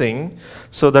rejoicing,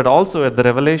 so that also at the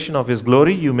revelation of his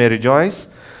glory you may rejoice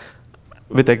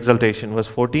with exultation. Verse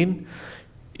 14,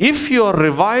 if you are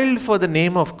reviled for the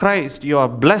name of Christ, you are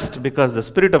blessed, because the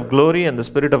Spirit of glory and the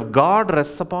Spirit of God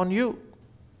rests upon you.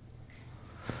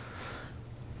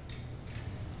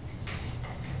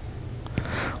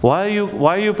 Why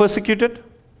are you persecuted?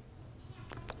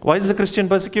 Why is the Christian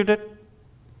persecuted?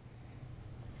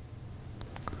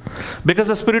 Because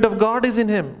the Spirit of God is in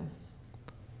him.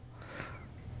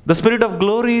 The Spirit of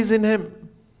glory is in him.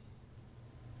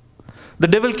 The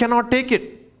devil cannot take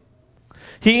it.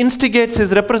 He instigates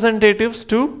his representatives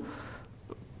to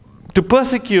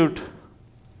persecute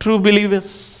true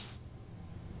believers.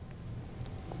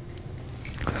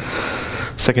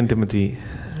 2 Timothy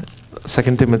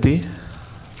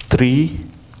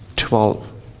 3:12.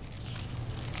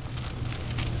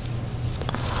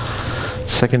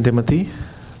 2 Timothy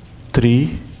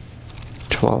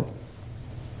 3:12.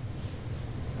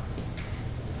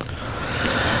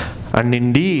 And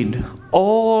indeed,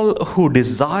 all who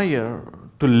desire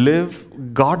to live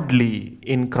godly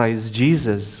in Christ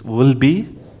Jesus will be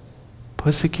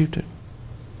persecuted.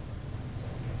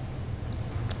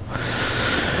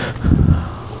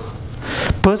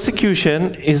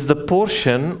 Persecution is the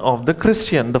portion of the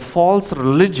Christian. The false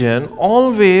religion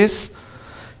always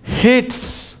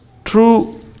hates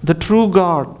the true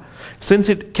God. Since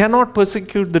it cannot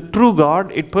persecute the true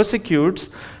God, it persecutes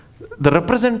the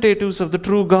representatives of the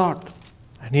true God.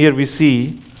 And here we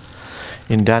see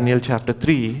in Daniel chapter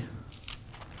 3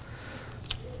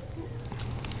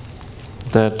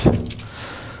 that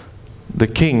the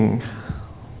king,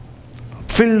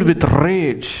 filled with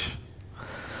rage,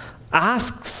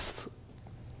 asks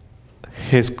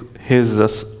his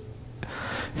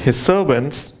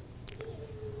servants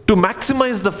to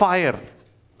maximize the fire.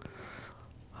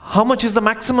 How much is the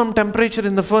maximum temperature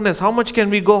in the furnace? How much can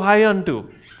we go high unto?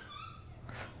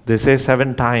 They say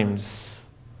 7 times.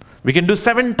 We can do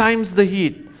 7 times the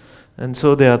heat. And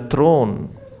so they are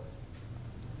thrown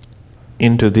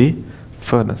into the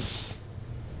furnace.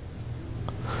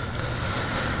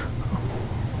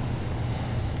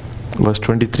 Verse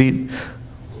 23,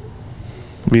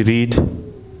 we read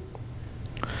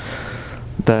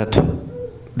that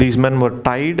these men were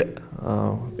tied.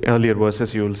 Earlier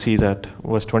verses you will see that.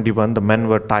 Verse 21, the men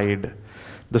were tied.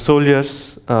 The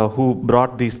soldiers who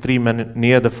brought these 3 men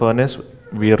near the furnace,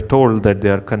 we are told that they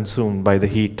are consumed by the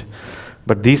heat.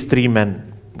 But these 3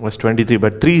 men, verse 23,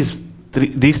 but these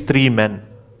 3 men,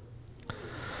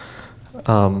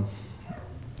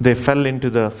 they fell into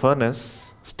the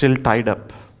furnace still tied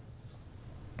up.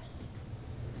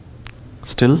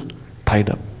 Still tied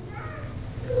up.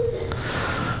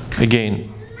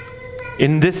 Again,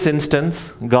 in this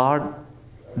instance, God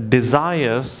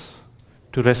desires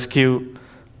to rescue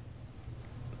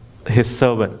his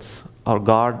servants, or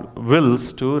God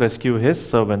wills to rescue his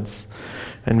servants.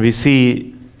 And we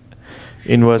see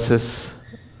in verses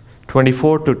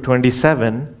 24 to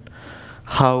 27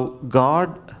 how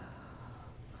God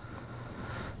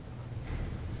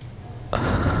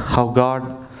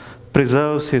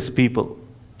preserves his people.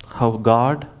 How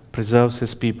God preserves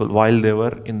his people while they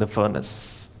were in the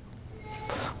furnace.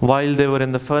 While they were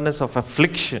in the furnace of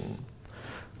affliction,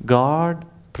 God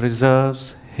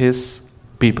preserves his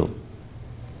people.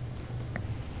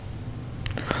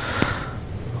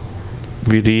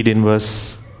 We read in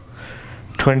verse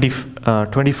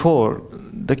 24,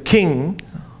 the king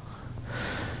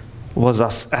was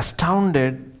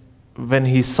astounded when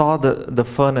he saw the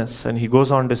furnace, and he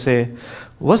goes on to say,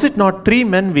 was it not 3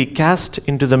 men we cast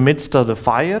into the midst of the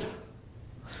fire?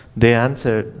 They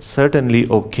answered, certainly,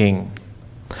 O king.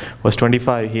 Verse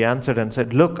 25, he answered and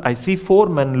said, look, I see 4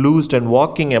 men loosed and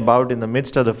walking about in the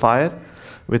midst of the fire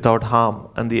without harm,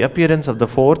 and the appearance of the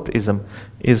 4th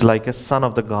is like a son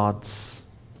of the gods.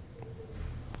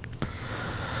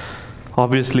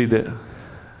 Obviously, the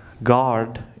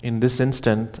God in this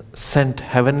instant sent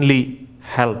heavenly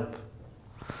help.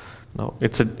 Now,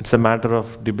 it's a matter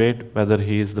of debate whether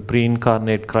he is the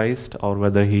pre-incarnate Christ or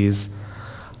whether he is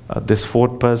this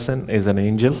 4th person is an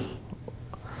angel.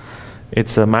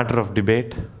 It's a matter of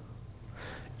debate.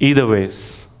 Either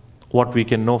ways, what we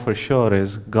can know for sure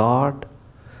is God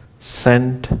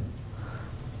sent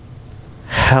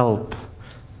help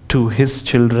to his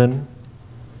children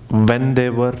when they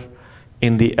were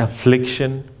in the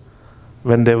affliction,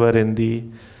 when they were in the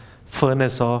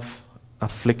furnace of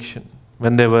affliction,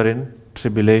 when they were in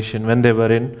tribulation, when they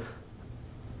were in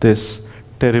this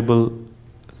terrible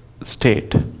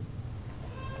state.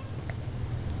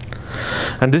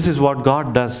 And this is what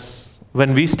God does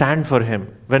when we stand for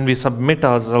him, when we submit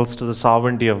ourselves to the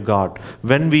sovereignty of God,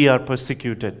 when we are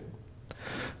persecuted.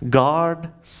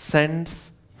 God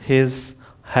sends his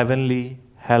heavenly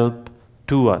help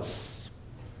to us.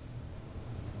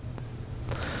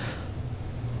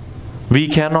 We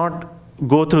cannot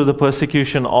go through the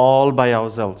persecution all by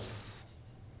ourselves.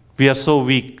 We are so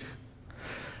weak.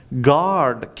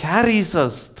 God carries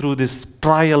us through this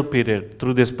trial period,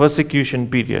 through this persecution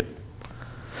period.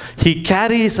 He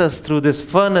carries us through this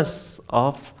furnace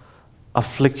of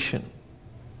affliction.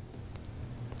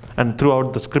 And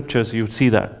throughout the scriptures you see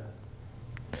that.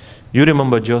 You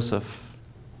remember Joseph.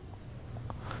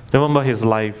 Remember his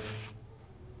life.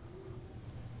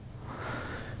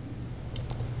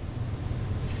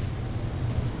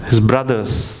 His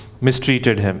brothers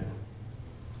mistreated him.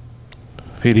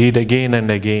 We read again and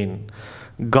again.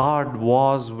 God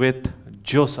was with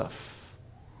Joseph.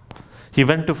 He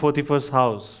went to Potiphar's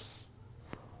house.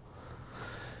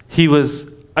 He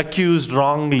was accused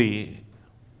wrongly.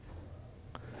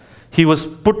 He was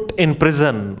put in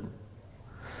prison.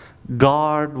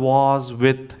 God was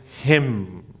with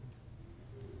him.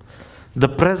 The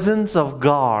presence of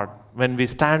God, when we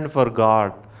stand for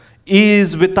God,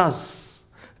 is with us.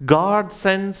 God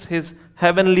sends his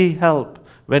heavenly help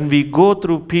when we go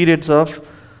through periods of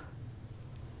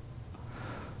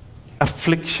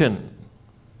affliction.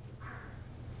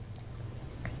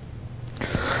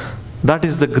 That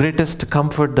is the greatest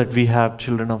comfort that we have,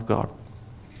 children of God.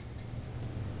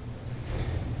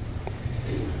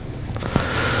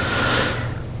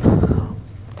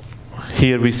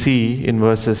 Here we see in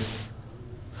verses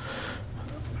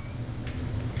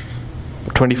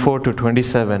 24 to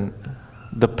 27,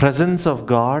 the presence of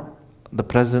God, the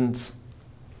presence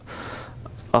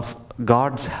of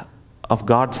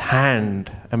God's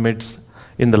hand amidst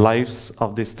in the lives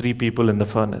of these three people in the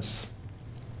furnace.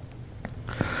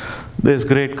 There is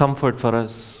great comfort for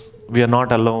us. We are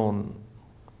not alone.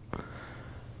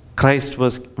 Christ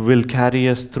will carry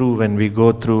us through when we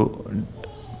go through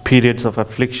periods of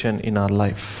affliction in our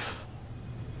life.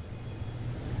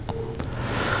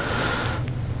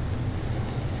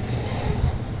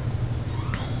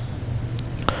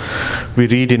 We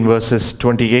read in verses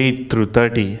 28 through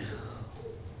 30,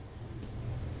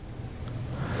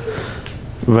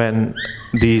 when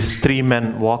these three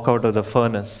men walk out of the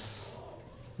furnace,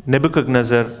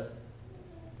 Nebuchadnezzar,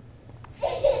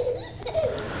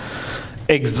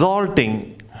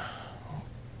 exalting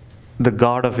the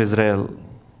God of Israel,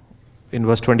 in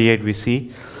verse 28 we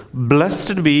see,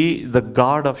 "Blessed be the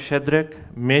God of Shadrach,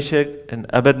 Meshach, and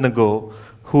Abednego,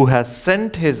 who has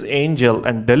sent his angel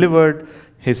and delivered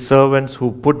his servants who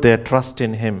put their trust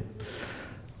in him,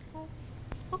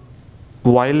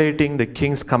 violating the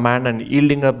king's command and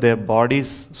yielding up their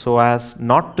bodies so as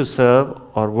not to serve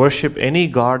or worship any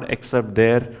god except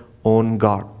their own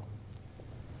God."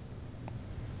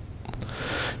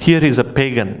 Here is a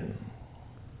pagan.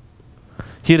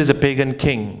 Here is a pagan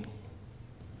king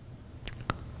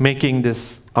making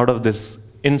this, out of this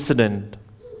incident,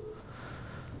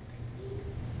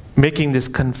 making this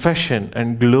confession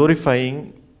and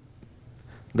glorifying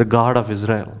the God of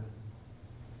Israel.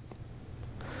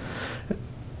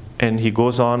 And he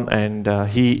goes on and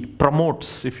he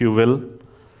promotes, if you will,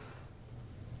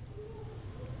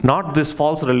 not this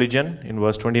false religion in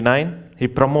verse 29, he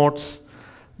promotes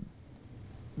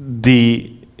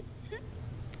the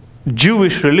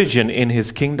Jewish religion in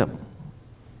his kingdom.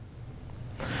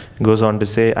 He goes on to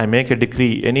say, "I make a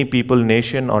decree, any people,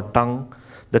 nation, or tongue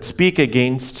that speak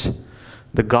against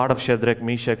the God of Shadrach,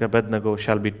 Meshach, Abednego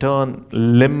shall be turned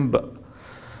limb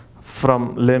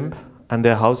from limb, and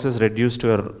their houses reduced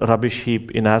to a rubbish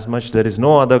heap, inasmuch there is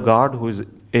no other God who is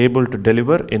able to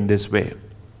deliver in this way."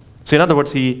 So in other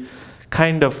words, he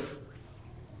kind of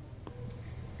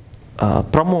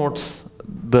promotes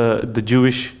the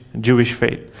Jewish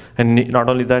faith. And not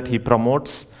only that, he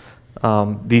promotes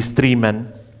these three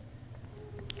men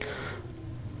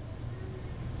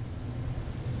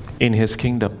in his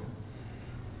kingdom.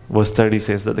 Verse 30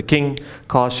 says that the king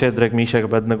caused Shadrach, Meshach,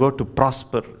 Abednego to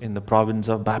prosper in the province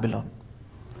of Babylon.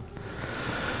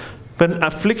 When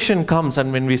affliction comes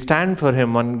and when we stand for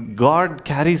him, when God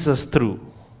carries us through,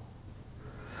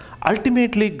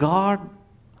 ultimately God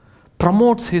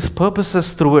promotes his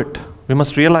purposes through it. We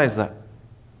must realize that.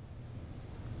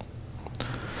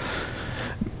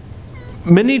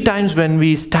 Many times when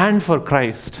we stand for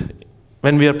Christ,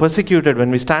 when we are persecuted,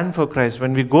 when we stand for Christ,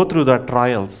 when we go through the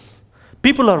trials,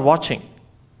 people are watching.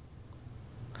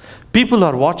 People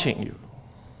are watching you.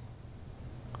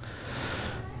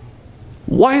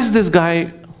 Why is this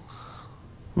guy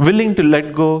willing to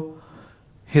let go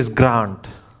his grant?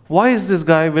 Why is this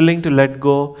guy willing to let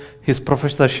go his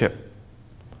professorship?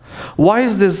 Why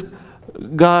is this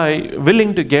guy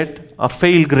willing to get a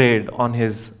fail grade on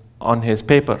his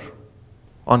paper,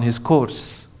 on his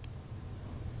course?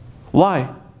 Why?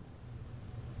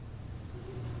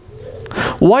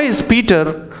 Why is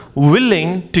Peter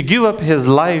willing to give up his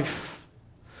life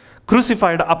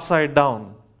crucified upside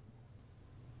down?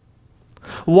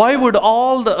 Why would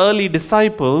all the early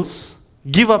disciples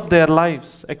give up their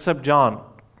lives except John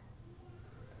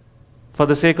for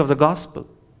the sake of the gospel?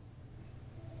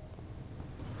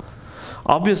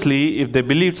 Obviously, if they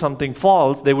believed something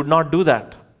false, they would not do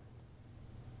that.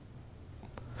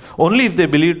 Only if they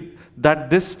believed that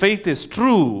this faith is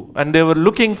true and they were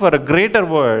looking for a greater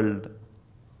world,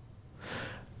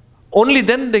 only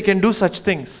then they can do such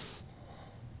things.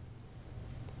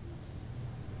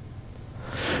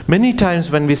 Many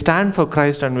times when we stand for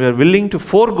Christ and we are willing to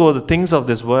forego the things of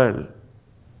this world,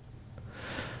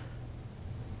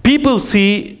 people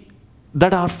see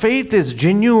that our faith is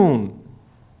genuine.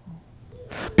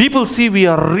 People see we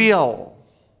are real.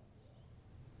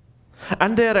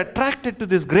 And they are attracted to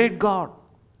this great God.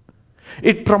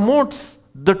 It promotes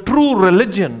the true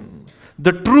religion,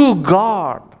 the true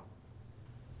God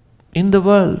in the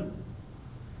world.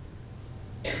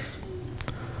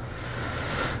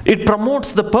 It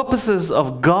promotes the purposes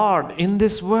of God in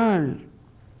this world.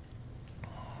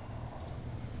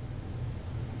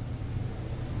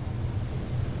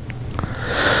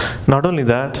 Not only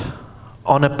that,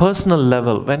 on a personal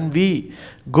level, when we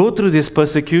go through this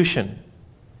persecution,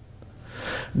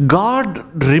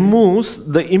 God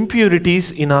removes the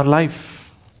impurities in our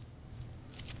life.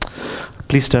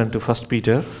 Please turn to 1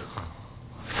 Peter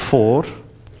 4.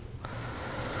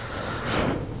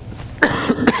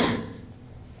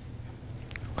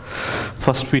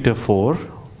 First Peter 4.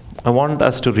 I want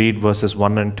us to read verses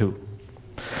 1 and 2.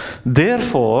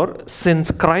 Therefore,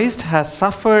 since Christ has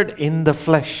suffered in the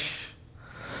flesh,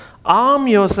 arm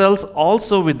yourselves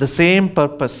also with the same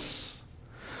purpose,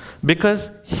 because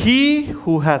he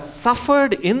who has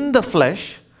suffered in the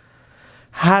flesh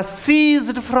has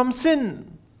ceased from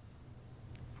sin.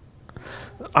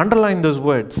 Underline those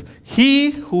words. He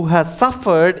who has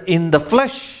suffered in the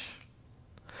flesh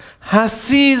has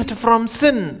ceased from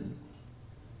sin.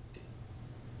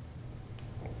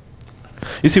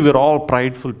 You see, we're all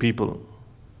prideful people.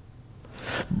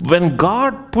 When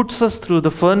God puts us through the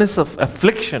furnace of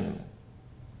affliction,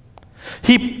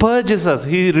 He purges us.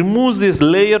 He removes these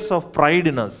layers of pride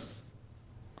in us.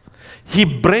 He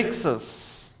breaks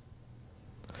us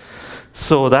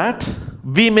so that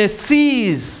we may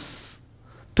cease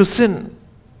to sin.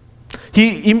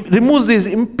 He removes these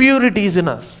impurities in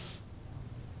us.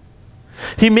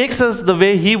 He makes us the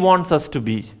way He wants us to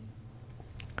be.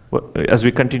 As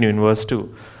we continue in verse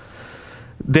 2.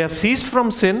 They have ceased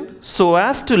from sin so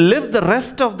as to live the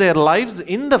rest of their lives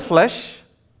in the flesh,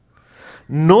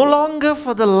 no longer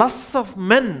for the lusts of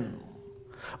men,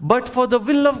 but for the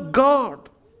will of God.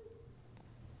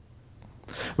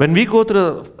 When we go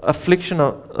through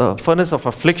the furnace of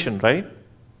affliction, right?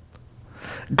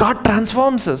 God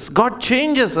transforms us. God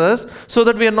changes us so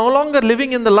that we are no longer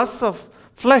living in the lusts of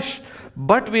flesh,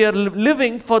 but we are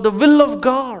living for the will of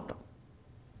God.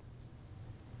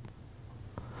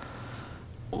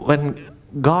 When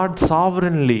God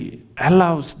sovereignly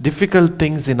allows difficult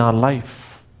things in our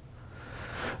life,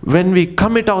 when we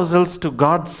commit ourselves to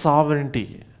God's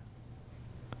sovereignty,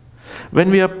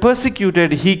 when we are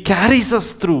persecuted, He carries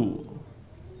us through.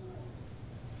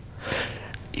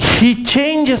 He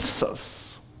changes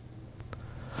us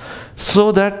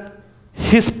so that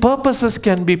His purposes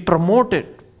can be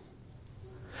promoted.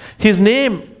 His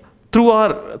name, through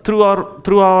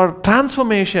our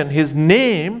transformation, His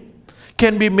name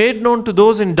can be made known to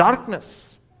those in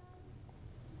darkness.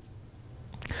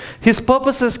 His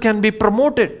purposes can be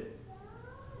promoted.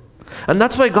 And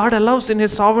that's why God allows in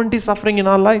His sovereignty suffering in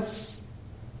our lives.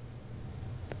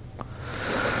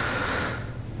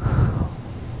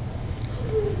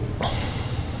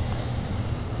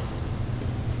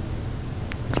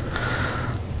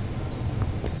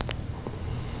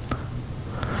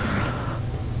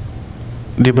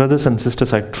 Dear brothers and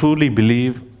sisters, I truly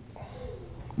believe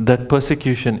that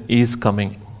persecution is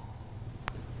coming.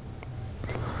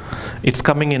 It's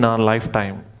coming in our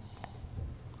lifetime.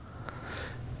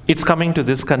 It's coming to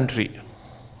this country.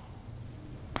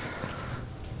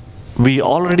 We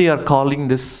already are calling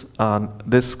this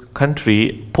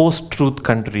country post-truth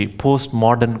country,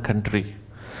 post-modern country.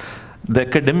 The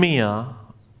academia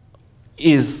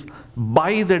is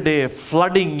by the day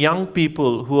flooding young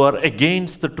people who are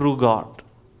against the true God.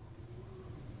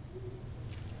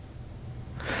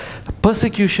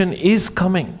 Persecution is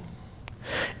coming.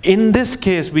 In this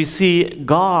case, we see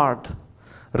God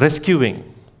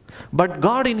rescuing. But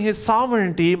God in His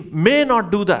sovereignty may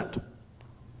not do that.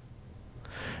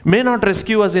 May not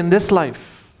rescue us in this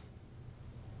life.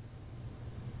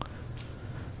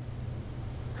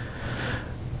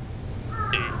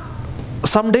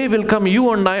 Someday will come, you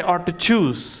and I are to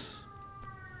choose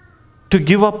to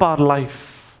give up our life.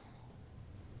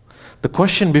 The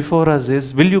question before us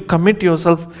is, will you commit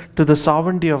yourself to the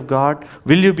sovereignty of God?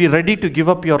 Will you be ready to give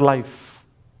up your life?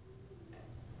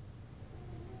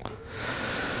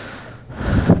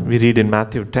 We read in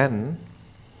Matthew 10.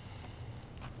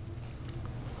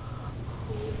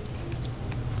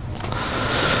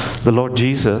 The Lord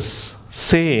Jesus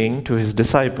saying to His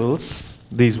disciples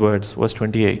these words, verse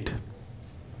 28.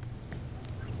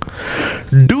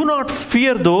 Do not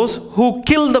fear those who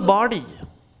kill the body,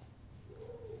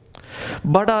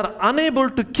 but are unable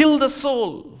to kill the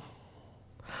soul,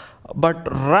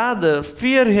 but rather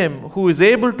fear Him who is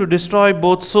able to destroy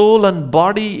both soul and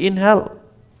body in hell.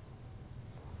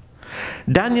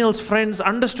 Daniel's friends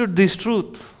understood this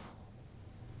truth.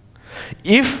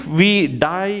 If we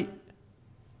die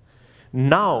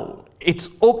now, it's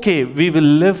okay, we will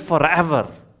live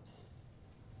forever.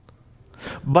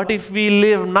 But if we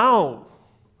live now,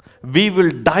 we will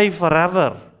die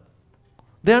forever.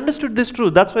 They understood this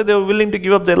truth. That's why they were willing to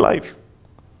give up their life.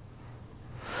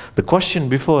 The question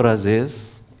before us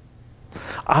is,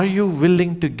 are you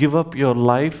willing to give up your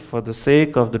life for the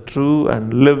sake of the true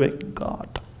and living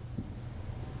God?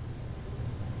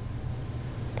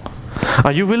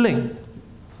 Are you willing?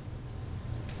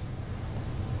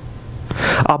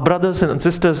 Our brothers and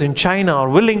sisters in China are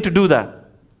willing to do that.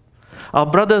 Our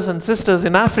brothers and sisters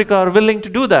in Africa are willing to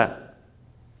do that.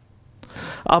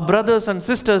 Our brothers and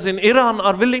sisters in Iran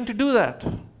are willing to do that.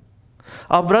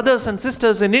 Our brothers and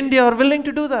sisters in India are willing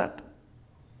to do that.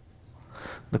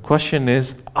 The question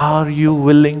is, are you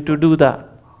willing to do that?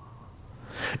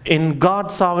 In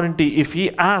God's sovereignty, if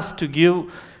He asks to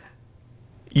give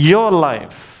your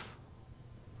life,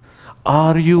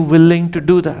 are you willing to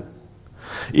do that?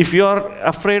 If you are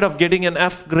afraid of getting an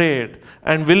F grade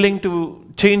and willing to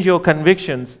change your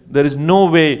convictions, there is no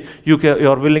way you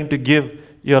are willing to give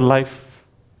your life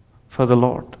for the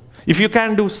Lord. If you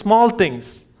can do small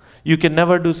things, you can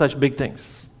never do such big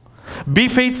things. Be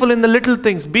faithful in the little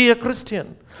things. Be a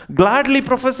Christian. Gladly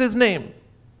profess His name.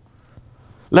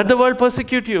 Let the world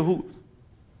persecute you.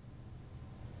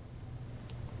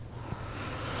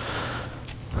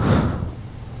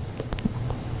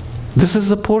 This is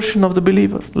the portion of the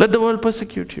believer. Let the world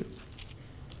persecute you.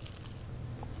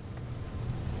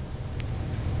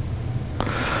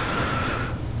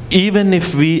 Even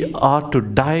if we are to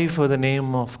die for the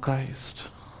name of Christ,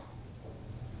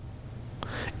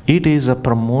 it is a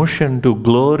promotion to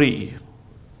glory.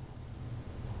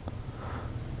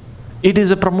 It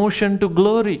is a promotion to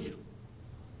glory.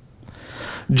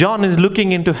 John is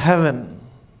looking into heaven.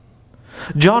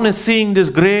 John is seeing this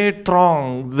great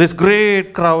throng, this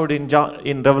great crowd in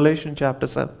Revelation chapter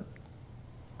 7.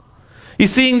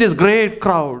 He's seeing this great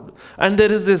crowd, and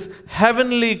there is this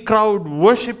heavenly crowd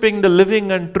worshipping the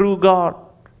living and true God.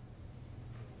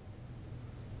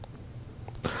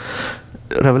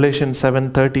 Revelation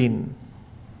 7:13.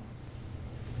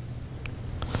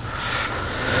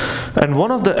 And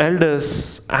one of the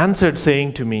elders answered,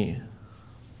 saying to me,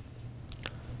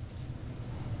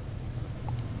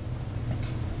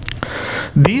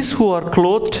 these who are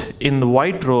clothed in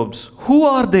white robes, who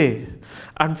are they?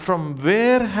 And from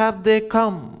where have they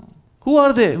come? Who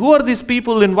are they? Who are these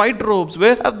people in white robes?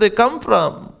 Where have they come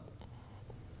from?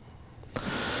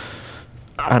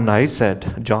 And I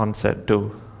said, John said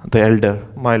to the elder,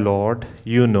 my Lord,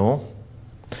 you know.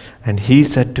 And he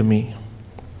said to me,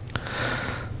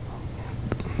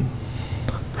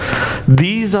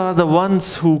 these are the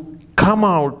ones who come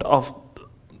out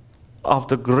of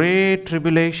the great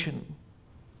tribulation.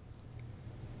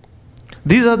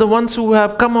 These are the ones who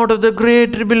have come out of the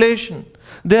great tribulation.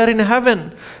 They are in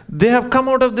heaven. They have come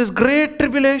out of this great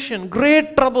tribulation,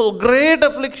 great trouble, great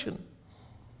affliction.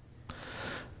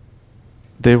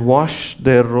 They washed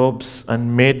their robes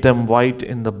and made them white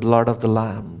in the blood of the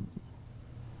Lamb.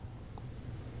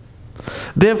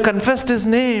 They have confessed His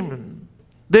name.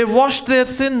 They have washed their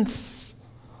sins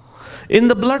in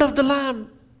the blood of the Lamb.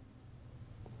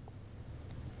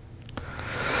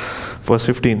 Verse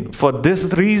 15, for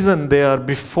this reason they are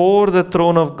before the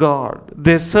throne of God.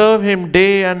 They serve Him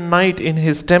day and night in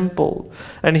His temple.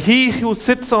 And He who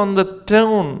sits on the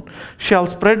throne shall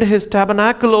spread His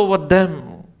tabernacle over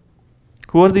them.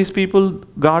 Who are these people?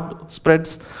 God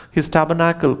spreads His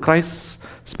tabernacle. Christ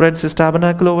spreads His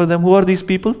tabernacle over them. Who are these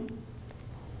people?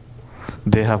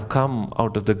 They have come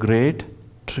out of the great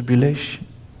tribulation.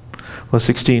 Verse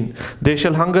 16, they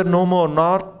shall hunger no more,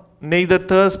 neither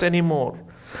thirst any more.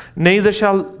 Neither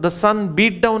shall the sun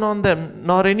beat down on them,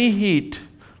 nor any heat.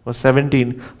 Verse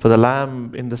 17, for the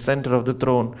Lamb in the center of the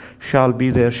throne shall be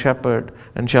their shepherd,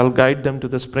 and shall guide them to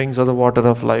the springs of the water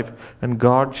of life, and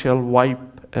God shall wipe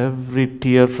every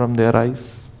tear from their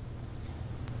eyes.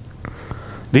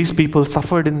 These people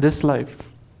suffered in this life.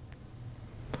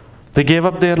 They gave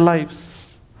up their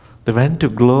lives. They went to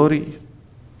glory.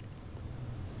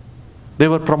 They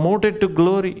were promoted to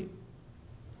glory.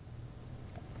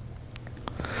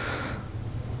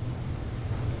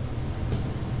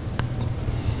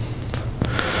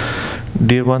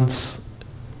 Dear ones,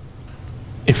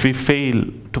 if we fail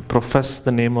to profess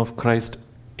the name of Christ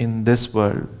in this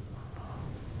world,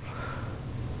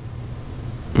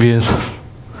 we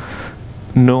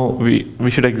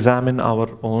should examine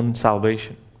our own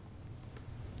salvation.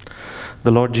 The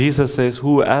Lord Jesus says,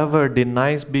 whoever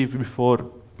denies me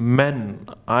before men,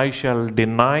 I shall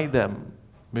deny them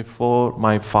before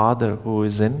my Father who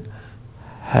is in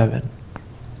heaven.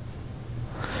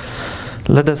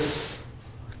 Let us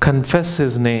confess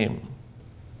His name.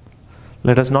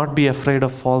 Let us not be afraid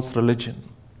of false religion.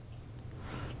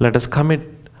 Let us commit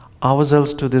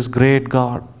ourselves to this great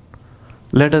God.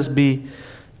 Let us be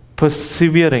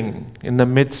persevering in the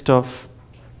midst of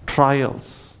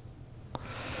trials.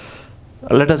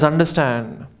 Let us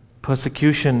understand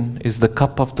persecution is the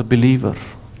cup of the believer.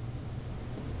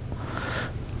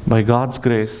 By God's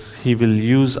grace, He will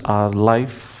use our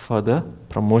life for the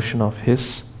promotion of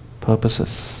His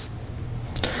purposes.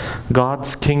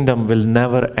 God's kingdom will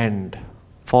never end.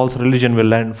 False religion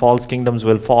will end. False kingdoms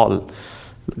will fall.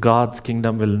 God's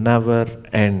kingdom will never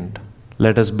end.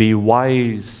 Let us be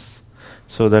wise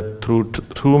so that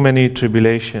through many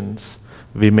tribulations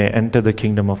we may enter the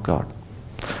kingdom of God.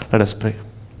 Let us pray.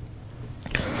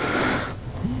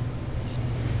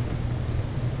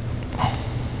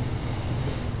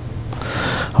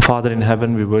 Father in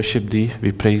heaven, we worship Thee,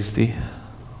 we praise Thee.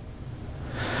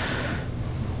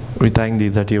 We thank Thee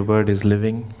that Your word is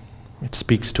living. It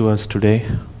speaks to us today.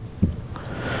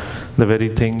 The very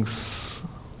things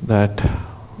that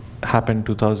happened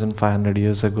 2,500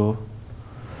 years ago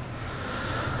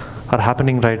are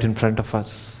happening right in front of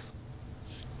us.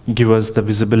 Give us the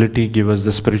visibility, give us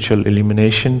the spiritual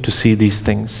illumination to see these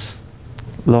things.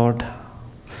 Lord,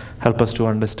 help us to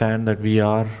understand that we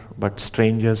are but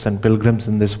strangers and pilgrims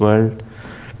in this world,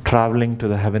 traveling to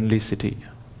the heavenly city.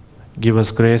 Give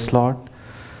us grace, Lord,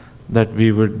 that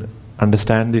we would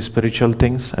understand these spiritual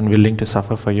things and willing to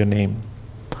suffer for Your name.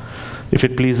 If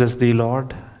it pleases Thee,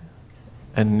 Lord,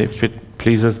 and if it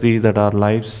pleases Thee that our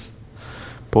lives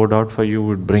poured out for You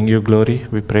would bring You glory,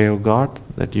 we pray, O God,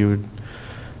 that You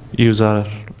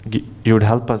would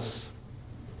help us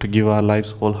to give our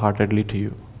lives wholeheartedly to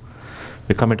You.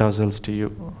 We commit ourselves to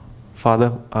You.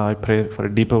 Father, I pray for a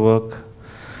deeper work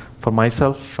for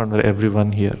myself and for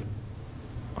everyone here.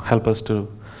 Help us to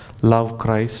love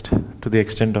Christ to the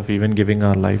extent of even giving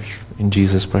our life. In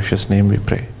Jesus' precious name we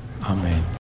pray. Amen.